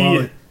because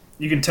you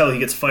can tell he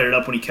gets fired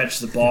up when he catches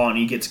the ball and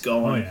he gets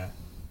going. Oh yeah,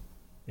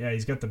 yeah.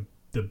 He's got the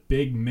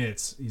big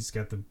mitts. He's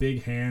got the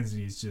big hands.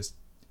 And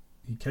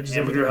he catches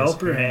amateur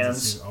helper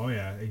hands. Oh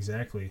yeah,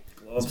 exactly.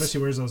 Gloves.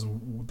 Especially wears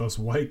those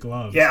white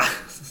gloves. Yeah.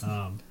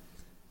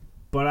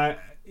 But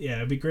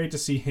it'd be great to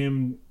see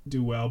him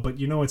do well. But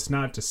it's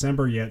not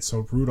December yet,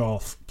 so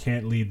Rudolph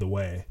can't lead the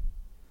way.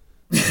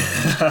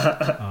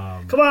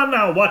 Come on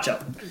now, watch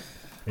out.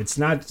 It's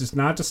not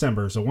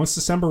December. So once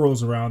December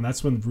rolls around,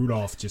 that's when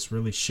Rudolph just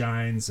really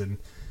shines and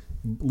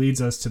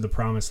leads us to the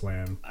promised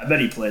land. I bet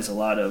he plays a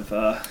lot of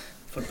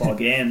football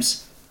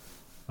games.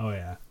 Oh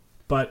yeah.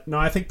 But no,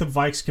 I think the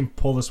Vikes can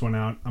pull this one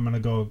out. I'm gonna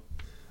go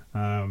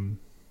kind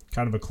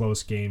of a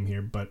close game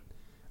here, but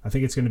I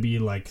think it's gonna be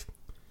like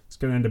It's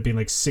going to end up being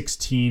like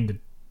 16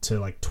 to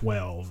like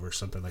 12 or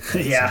something like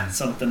that. Yeah,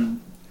 something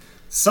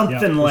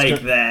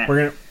like that.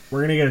 We're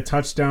gonna get a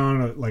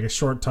touchdown, like a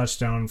short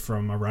touchdown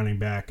from a running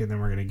back, and then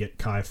we're gonna get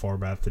Kai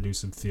Forbath to do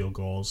some field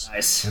goals.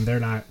 Nice. And they're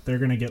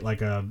gonna get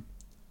like a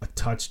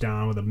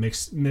touchdown with a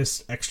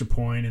missed extra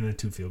point and then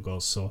 2 field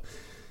goals. So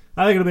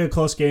I think it'll be a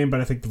close game,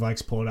 but I think the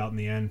Vikes pull it out in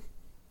the end.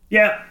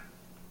 Yeah.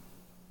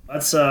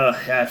 That's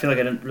I feel like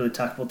I didn't really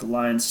talk about the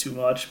Lions too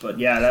much, but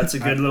yeah, that's a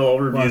good little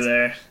overview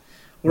there.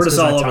 We're just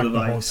all over the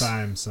Vikes whole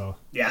time, so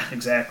yeah,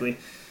 exactly.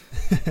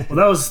 Well,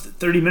 that was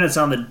 30 minutes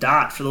on the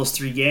dot for those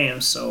 3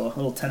 games, so a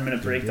little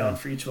 10-minute breakdown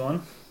for each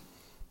one.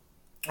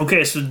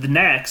 Okay, so the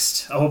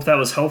next, I hope that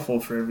was helpful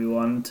for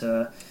everyone.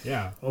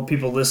 I hope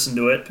people listen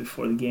to it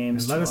before the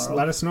games. And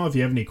let us know if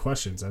you have any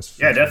questions.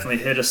 Definitely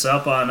hit us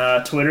up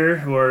on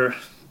Twitter, or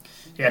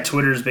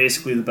Twitter is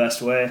basically the best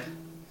way.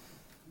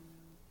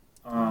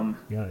 You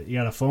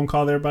got a phone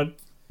call there, bud?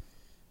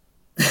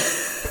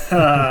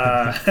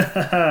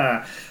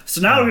 So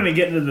now we're going to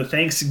get into the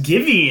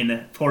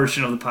Thanksgiving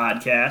portion of the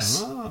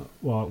podcast.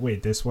 Well,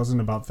 wait, this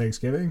wasn't about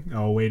Thanksgiving?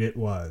 Oh, wait, it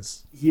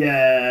was.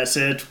 Yes,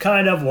 it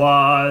kind of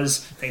was.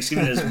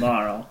 Thanksgiving is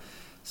tomorrow.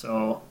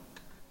 So,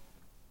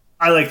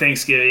 I like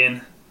Thanksgiving.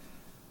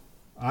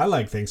 I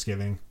like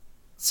Thanksgiving.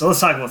 So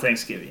let's talk about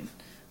Thanksgiving.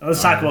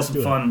 Let's talk about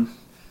some fun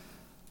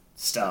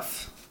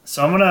stuff.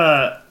 So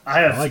I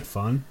like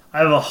fun. I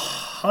have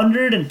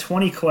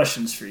 120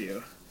 questions for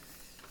you.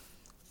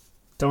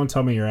 Don't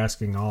tell me you're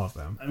asking all of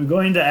them. I'm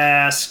going to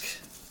ask...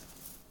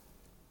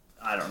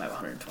 I don't have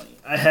 120.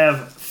 I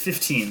have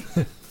 15.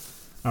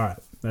 All right.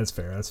 That's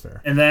fair.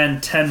 And then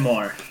 10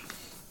 more.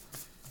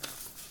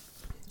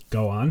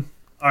 Go on.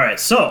 All right.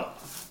 So,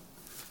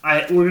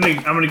 I'm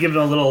gonna give it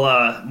a little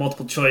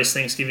multiple choice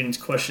Thanksgiving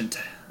question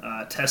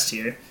test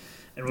here.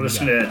 And we're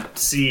just going to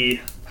see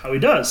how he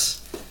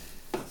does.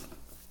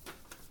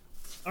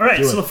 All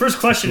right. So the first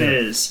question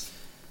is...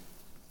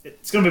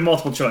 It's going to be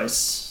multiple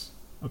choice.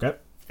 Okay.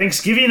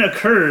 Thanksgiving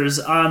occurs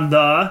on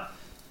the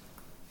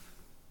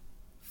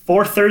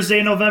 4th Thursday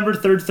in November,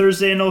 3rd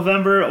Thursday in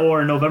November,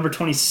 or November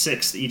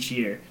 26th each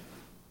year.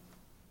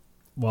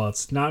 Well,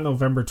 it's not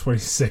November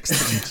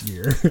 26th each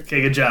year.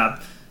 Okay, good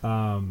job.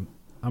 I'm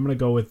going to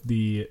go with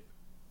the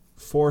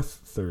 4th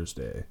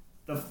Thursday.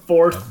 The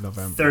 4th of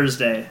November.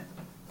 Thursday.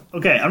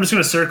 Okay, I'm just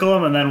going to circle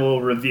them and then we'll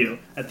review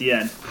at the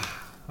end.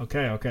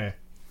 Okay.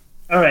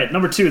 All right,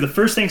 number 2. The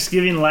first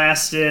Thanksgiving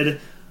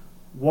lasted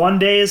 1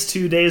 day,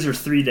 2 days, or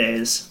 3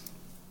 days?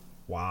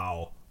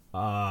 Wow.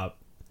 I'm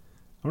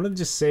going to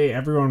just say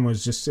everyone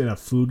was just in a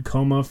food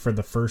coma for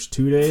the first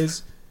 2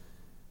 days.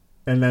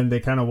 And then they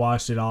kind of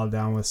washed it all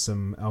down with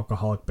some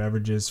alcoholic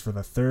beverages for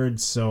the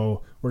third.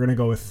 So we're going to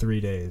go with 3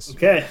 days.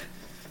 Okay.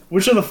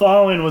 Which of the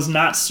following was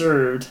not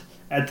served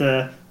at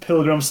the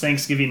Pilgrim's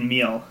Thanksgiving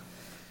meal?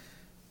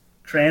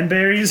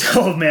 Cranberries?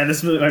 Oh, man,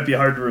 this might be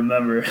hard to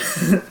remember.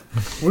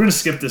 We're going to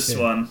skip this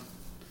one.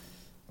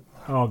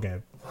 Okay.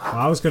 Well,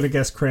 I was going to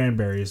guess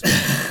cranberries.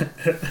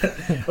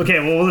 Okay,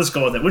 well, we'll just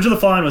go with it. Which of the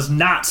following was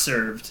not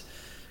served?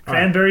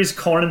 Cranberries,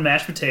 corn, and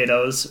mashed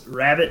potatoes,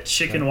 rabbit,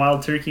 chicken,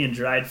 wild turkey, and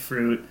dried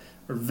fruit,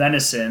 or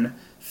venison,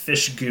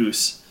 fish,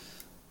 goose.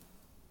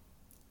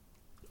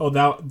 Oh,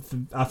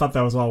 I thought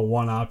that was all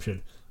one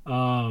option.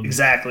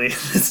 Exactly.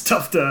 It's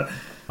tough to...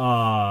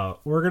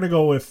 We're going to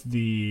go with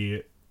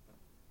the...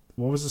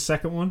 What was the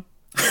second one?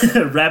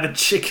 Rabbit,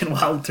 chicken,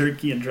 wild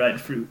turkey, and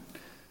dried fruit.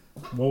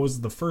 What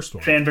was the first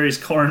one? Cranberries,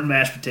 corn,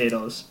 mashed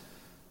potatoes.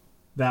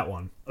 That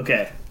one.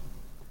 Okay.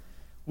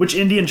 Which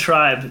Indian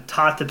tribe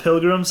taught the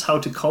Pilgrims how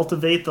to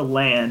cultivate the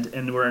land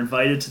and were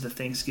invited to the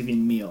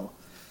Thanksgiving meal?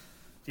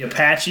 The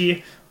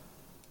Apache,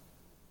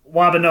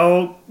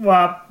 Wampanoag,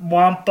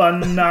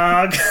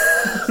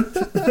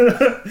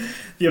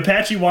 the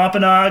Apache,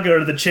 Wampanoag,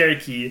 or the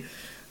Cherokee?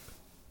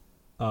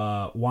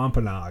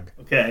 Wampanoag.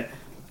 Okay.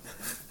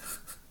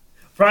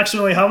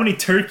 Approximately how many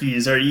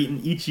turkeys are eaten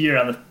each year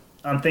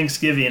on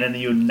Thanksgiving in the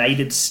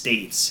United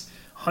States?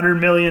 100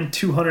 million,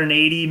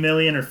 280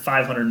 million, or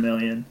 500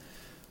 million?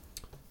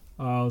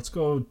 Let's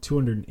go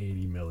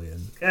 280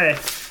 million. Okay.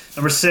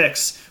 Number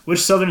 6. Which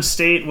southern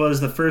state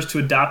was the first to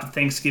adopt a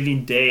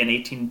Thanksgiving Day in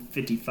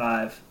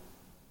 1855?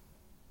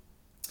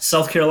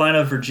 South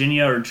Carolina,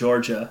 Virginia, or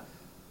Georgia?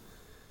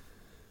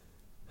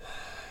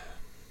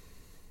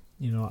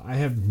 You know, I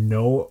have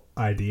no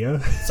idea.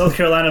 South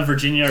Carolina,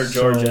 Virginia, or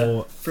Georgia?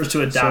 So, first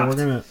to adopt.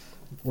 So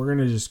we're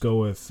gonna just go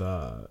with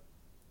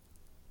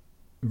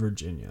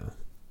Virginia.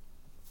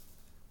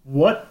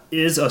 What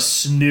is a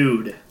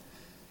snood?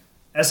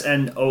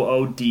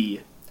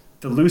 SNOOD.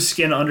 The loose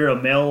skin under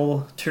a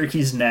male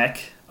turkey's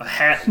neck, a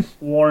hat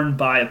worn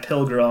by a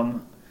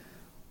pilgrim,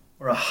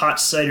 or a hot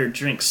cider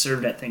drink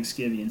served at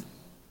Thanksgiving.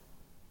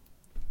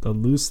 The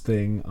loose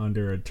thing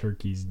under a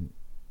turkey's,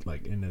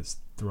 like, in his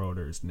throat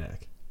or his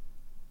neck.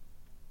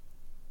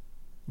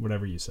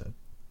 Whatever you said.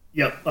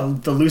 Yep,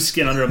 the loose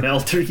skin under a male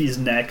turkey's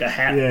neck, a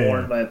hat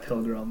worn by a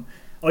pilgrim.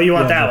 Oh, you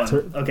want that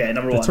one? Okay,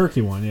 number 1. The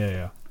turkey one,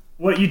 yeah.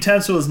 What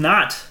utensil is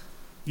not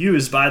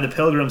used by the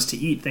Pilgrims to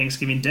eat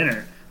Thanksgiving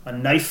dinner? A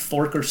knife,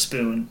 fork, or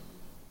spoon?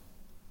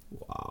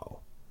 Wow.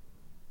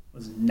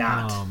 Was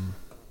not.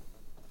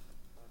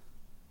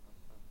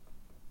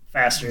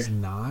 Faster. It's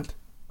not.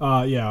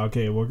 Yeah.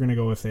 Okay. We're gonna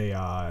go with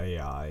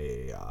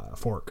a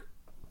fork.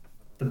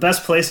 The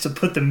best place to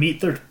put the meat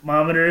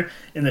thermometer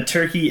in the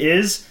turkey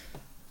is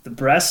the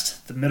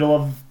breast, the middle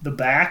of the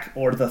back,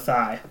 or the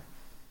thigh.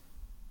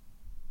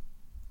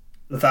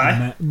 The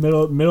thigh?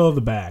 Middle of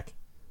the back.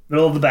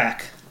 Middle of the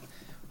back.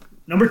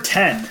 Number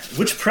 10.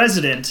 Which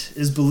president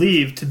is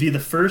believed to be the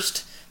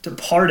first to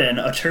pardon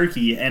a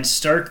turkey and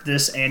start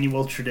this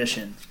annual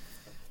tradition?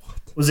 What?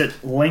 Was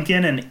it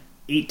Lincoln in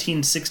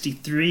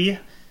 1863,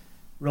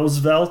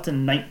 Roosevelt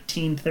in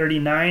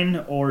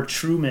 1939, or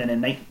Truman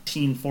in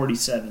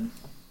 1947?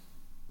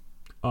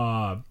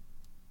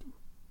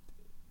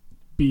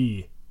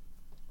 B.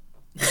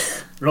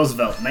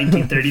 Roosevelt,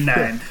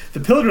 1939. The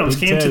Pilgrims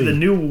Big came to Teddy. the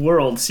New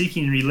World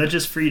seeking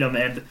religious freedom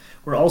and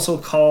were also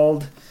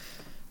called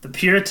the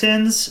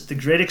Puritans, the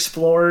Great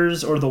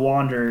Explorers, or the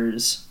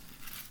Wanderers.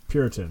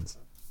 Puritans.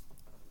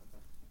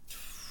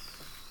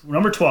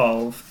 Number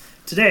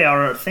 12. Today,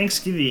 our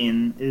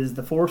Thanksgiving is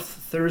the fourth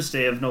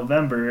Thursday of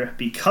November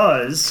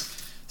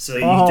because... So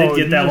you did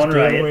get that one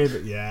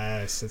right.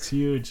 Yes, it's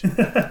huge.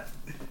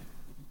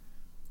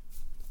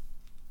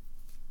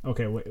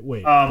 Okay,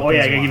 wait. I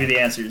gotta give you the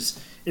answers.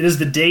 It is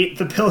the date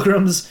the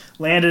Pilgrims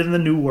landed in the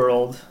New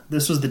World.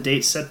 This was the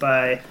date set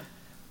by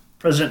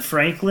President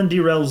Franklin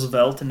D.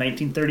 Roosevelt in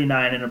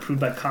 1939 and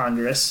approved by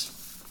Congress.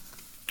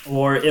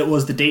 Or it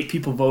was the date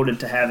people voted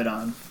to have it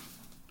on.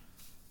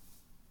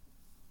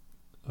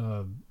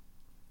 The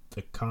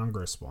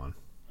Congress one.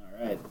 All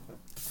right.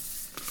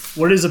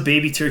 What is a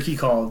baby turkey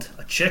called?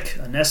 A chick,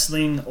 a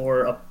nestling,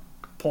 or a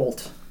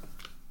poult?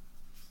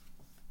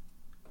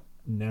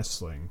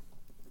 Nestling.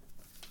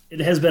 It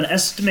has been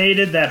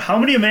estimated that how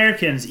many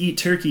Americans eat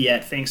turkey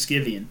at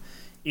Thanksgiving?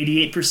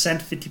 88%,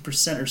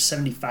 50%, or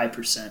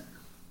 75%?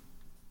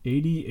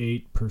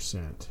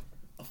 88%.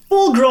 A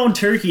full-grown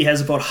turkey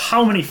has about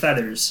how many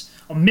feathers?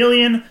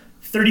 1,000,000,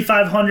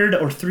 3,500,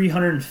 or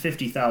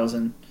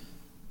 350,000?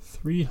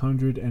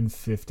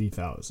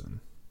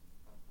 350,000.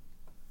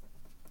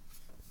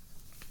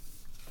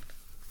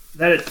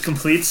 That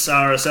completes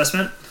our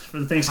assessment for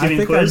the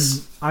Thanksgiving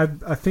quiz. I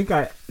think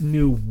I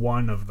knew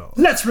one of those.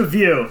 Let's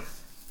review.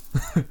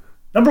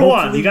 Number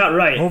one, you got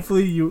right.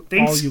 Hopefully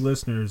all you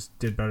listeners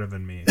did better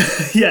than me.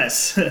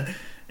 Yes.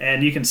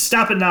 And you can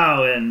stop it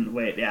now and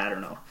wait. Yeah, I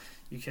don't know.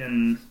 You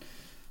can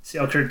see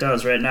how Kurt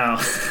does right now.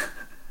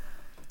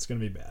 It's going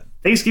to be bad.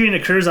 Thanksgiving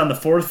occurs on the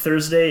fourth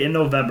Thursday in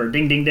November.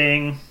 Ding, ding,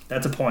 ding.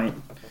 That's a point.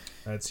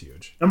 That's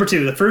huge. Number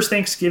two, the first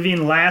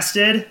Thanksgiving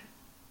lasted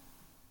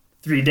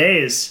 3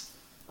 days.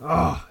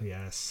 Oh,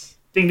 yes.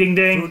 Ding, ding,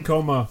 ding. Food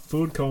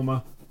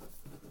coma.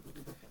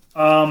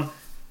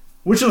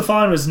 Which of the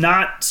following was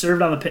not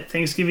served on the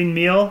Thanksgiving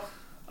meal?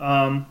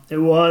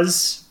 It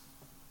was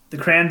the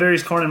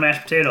cranberries, corn, and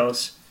mashed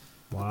potatoes.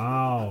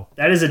 Wow.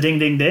 That is a ding,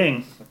 ding,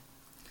 ding.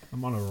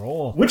 I'm on a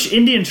roll. Which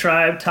Indian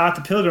tribe taught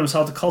the Pilgrims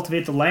how to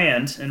cultivate the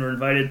land and were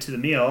invited to the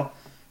meal?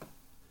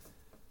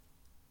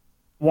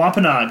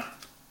 Wampanoag.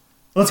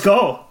 Let's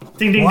go.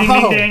 Ding, ding, ding,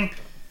 ding, ding.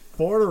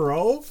 4 in a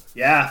row?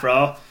 Yeah,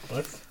 bro.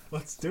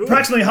 Let's do it.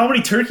 Approximately how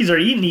many turkeys are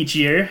eaten each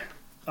year?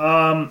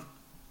 I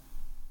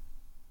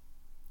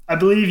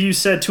believe you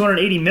said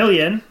 280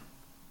 million.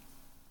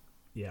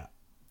 Yeah.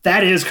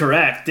 That is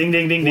correct. Ding,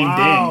 ding, ding, ding, ding.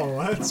 Wow,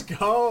 let's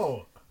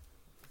go.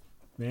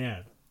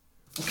 Man.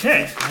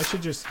 Okay. I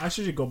should just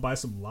go buy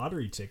some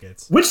lottery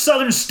tickets. Which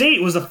southern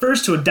state was the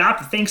first to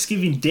adopt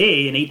Thanksgiving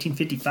Day in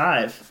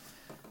 1855?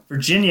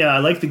 Virginia. I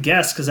like the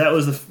guess because that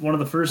was one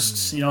of the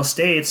first,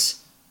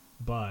 states.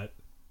 But.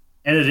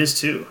 And it is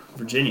too.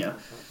 Virginia.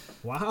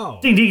 Wow.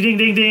 Ding, ding, ding,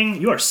 ding,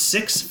 ding. You are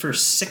 6 for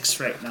 6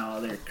 right now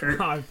there,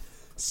 Kurt.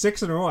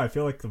 6 in a row. I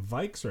feel like the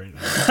Vikes right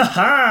now.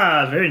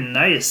 Haha, very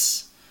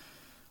nice.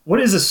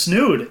 What is a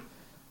snood?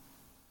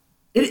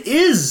 It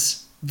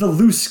is the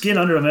loose skin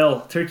under a male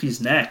turkey's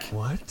neck.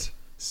 What?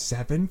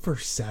 7 for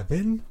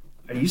 7?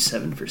 Are you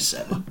 7 for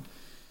 7?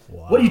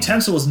 Wow. What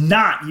utensil was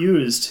not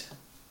used?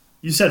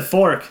 You said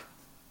fork.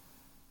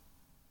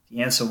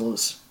 The answer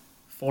was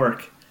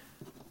fork.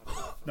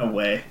 No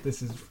way.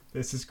 This is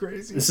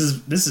crazy. This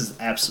is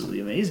absolutely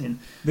amazing.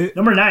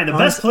 Number 9, the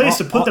best place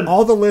to put them.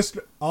 All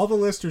the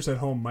listeners at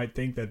home might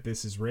think that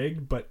this is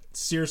rigged, but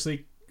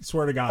seriously,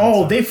 swear to God.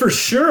 Oh, they for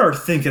sure are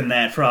thinking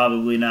that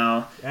probably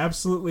now.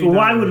 Absolutely. But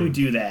why would we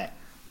do that?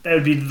 That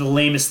would be the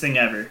lamest thing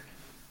ever.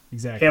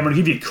 Exactly. Hey, I'm going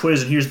to give you a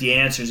quiz, and here's the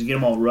answers, and get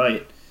them all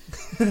right.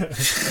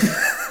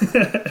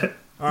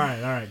 All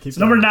right. Keep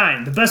Number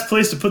 9, the best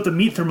place to put the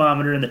meat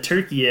thermometer in the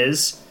turkey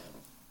is...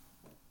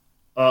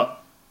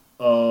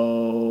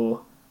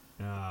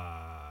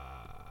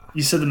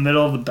 You said the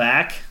middle of the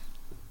back?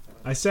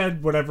 I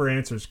said whatever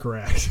answer is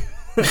correct.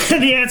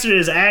 The answer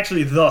is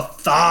actually the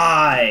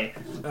thigh.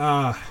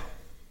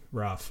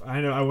 Rough.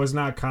 I know. I was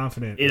not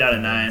confident. 8 out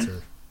of 9.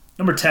 Answer.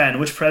 Number 10,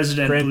 which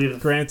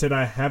president Granted,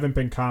 I haven't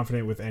been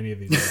confident with any of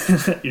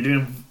these. You're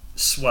doing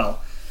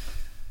swell.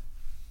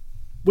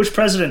 Which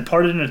president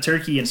pardoned a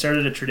turkey and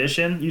started a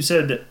tradition? You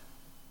said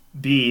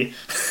B.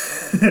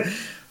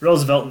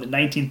 Roosevelt in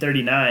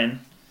 1939?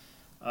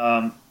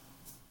 And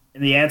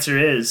the answer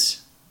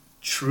is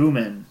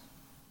Truman.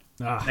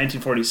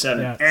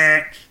 1947.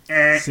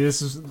 Yeah. See,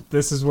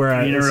 this is where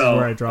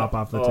I drop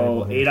off the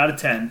table. 8 out of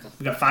 10.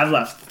 We got 5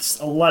 left. It's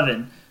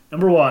 11.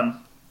 Number 1.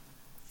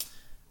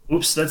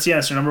 Oops, that's the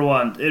answer. Number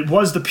 1. It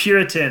was the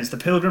Puritans. The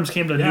Pilgrims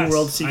came to the New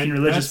World seeking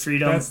religious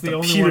freedom. That's the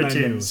only Puritans.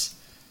 one I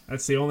knew.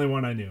 That's the only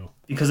one I knew.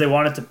 Because they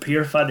wanted to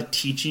purify the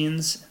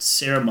teachings and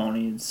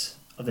ceremonies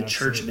of the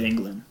Church of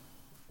England.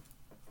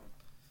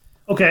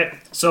 Okay,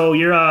 so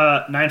you're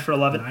 9 for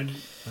 11.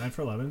 9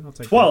 for 11. I'll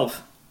take 12.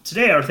 That.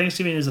 Today, our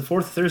Thanksgiving is the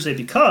 4th Thursday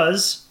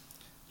because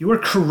you were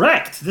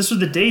correct. This was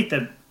the date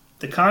that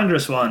the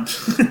Congress won.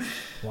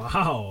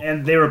 Wow.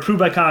 And they were approved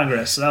by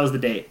Congress, so that was the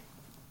date.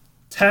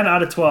 10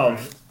 out of 12.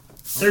 Right.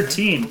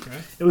 13. Okay.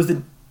 It was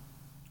the...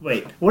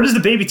 Wait, what is the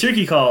baby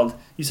turkey called?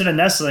 You said a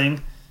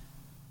nestling.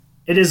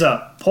 It is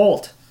a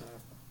poult.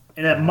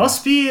 And it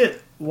must be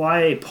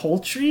why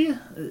poultry?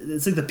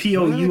 It's like the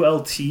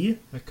P-O-U-L-T.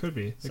 That could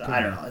be.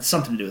 I don't know. It's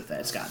something to do with that.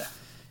 It's gotta.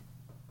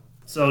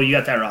 So you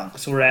got that wrong.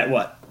 So we're at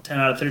what? 10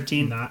 out of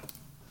 13?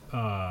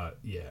 Yeah.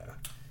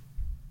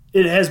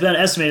 It has been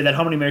estimated that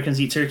how many Americans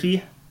eat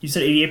turkey? You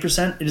said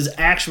 88%? It is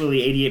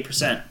actually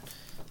 88%.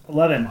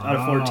 11 out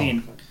of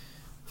 14.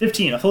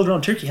 15. A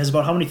full-grown turkey has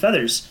about how many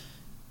feathers?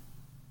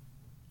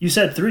 You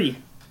said 3.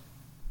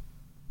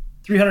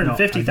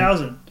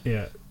 350,000.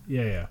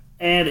 Yeah.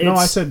 And it's... No,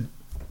 I said...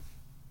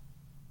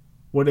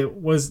 What it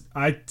was...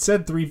 I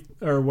said 3...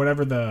 Or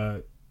whatever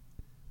the...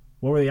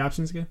 What were the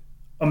options again?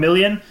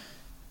 1,000,000,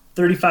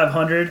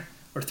 3,500,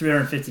 or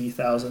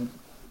 350,000.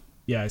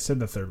 Yeah, I said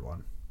the third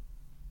one.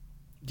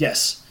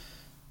 Yes.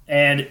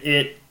 And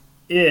it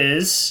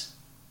is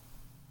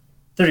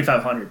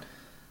 3,500.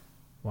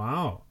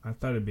 Wow. I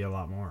thought it'd be a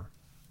lot more.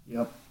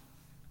 Yep.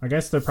 I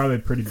guess they're probably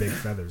pretty big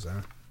feathers,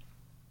 huh?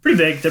 Pretty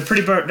big. They're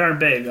pretty darn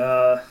big.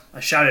 I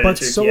shot at a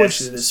turkey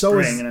this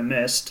spring and I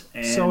missed.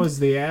 And so is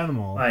the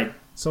animal.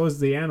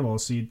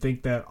 So you'd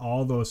think that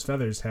all those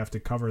feathers have to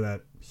cover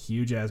that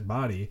huge-ass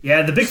body.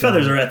 Yeah, the big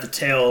feathers are at the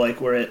tail,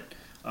 like where it...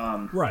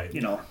 right.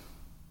 You know...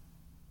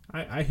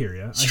 I hear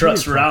you.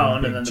 Struts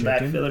around, and then the back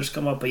feathers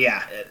come up. But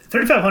yeah,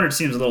 3,500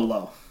 seems a little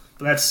low.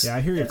 But that's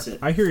I hear you.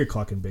 I hear you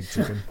clucking big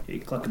chicken. You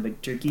clucking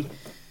big turkey.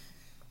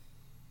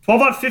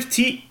 12 out of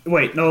 15.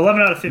 Wait, no,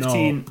 11 out of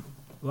 15. No,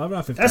 11 out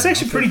of 15. That's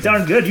actually pretty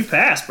darn good. You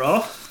passed,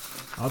 bro.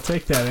 I'll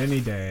take that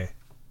any day.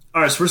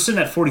 All right, so we're sitting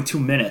at 42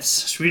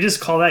 minutes. Should we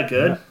just call that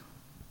good?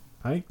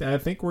 Yeah. I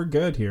think we're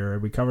good here.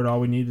 We covered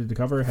all we needed to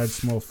cover. Had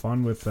some more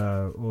fun with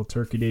a little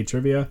Turkey Day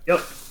trivia. Yep.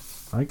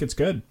 I think it's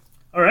good.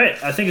 All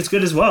right, I think it's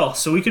good as well.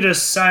 So we could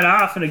just sign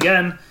off, and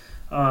again,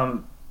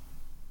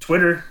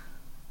 Twitter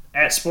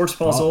at Sports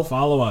Puzzle.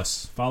 Follow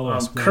us. Follow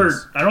us, please. Kurt,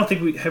 I don't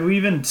think we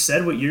even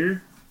said what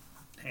your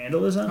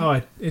handle is on.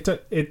 Oh, it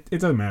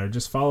doesn't matter.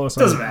 Just follow us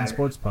on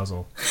Sports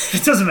Puzzle.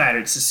 It doesn't matter.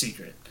 It's a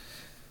secret.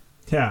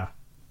 Yeah.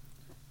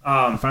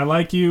 If I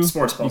like you,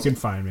 Sports Puzzle. You can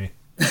find me.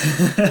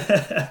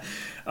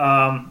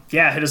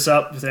 Yeah, hit us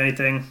up with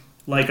anything.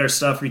 Like our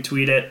stuff,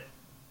 retweet it.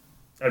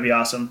 That'd be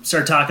awesome.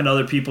 Start talking to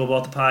other people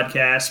about the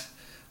podcast.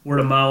 Word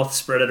of mouth,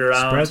 spread it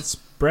around.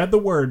 Spread the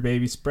word,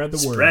 baby. Spread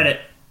the word. Spread it.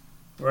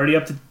 We're already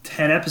up to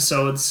 10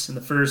 episodes in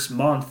the first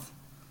month.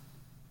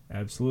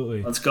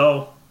 Absolutely. Let's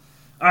go.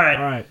 All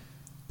right.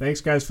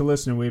 Thanks, guys, for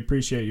listening. We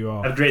appreciate you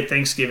all. Have a great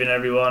Thanksgiving,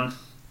 everyone.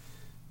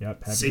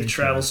 Yep. Safe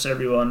travels to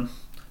everyone.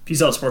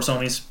 Peace out, sports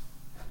homies.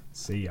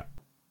 See ya.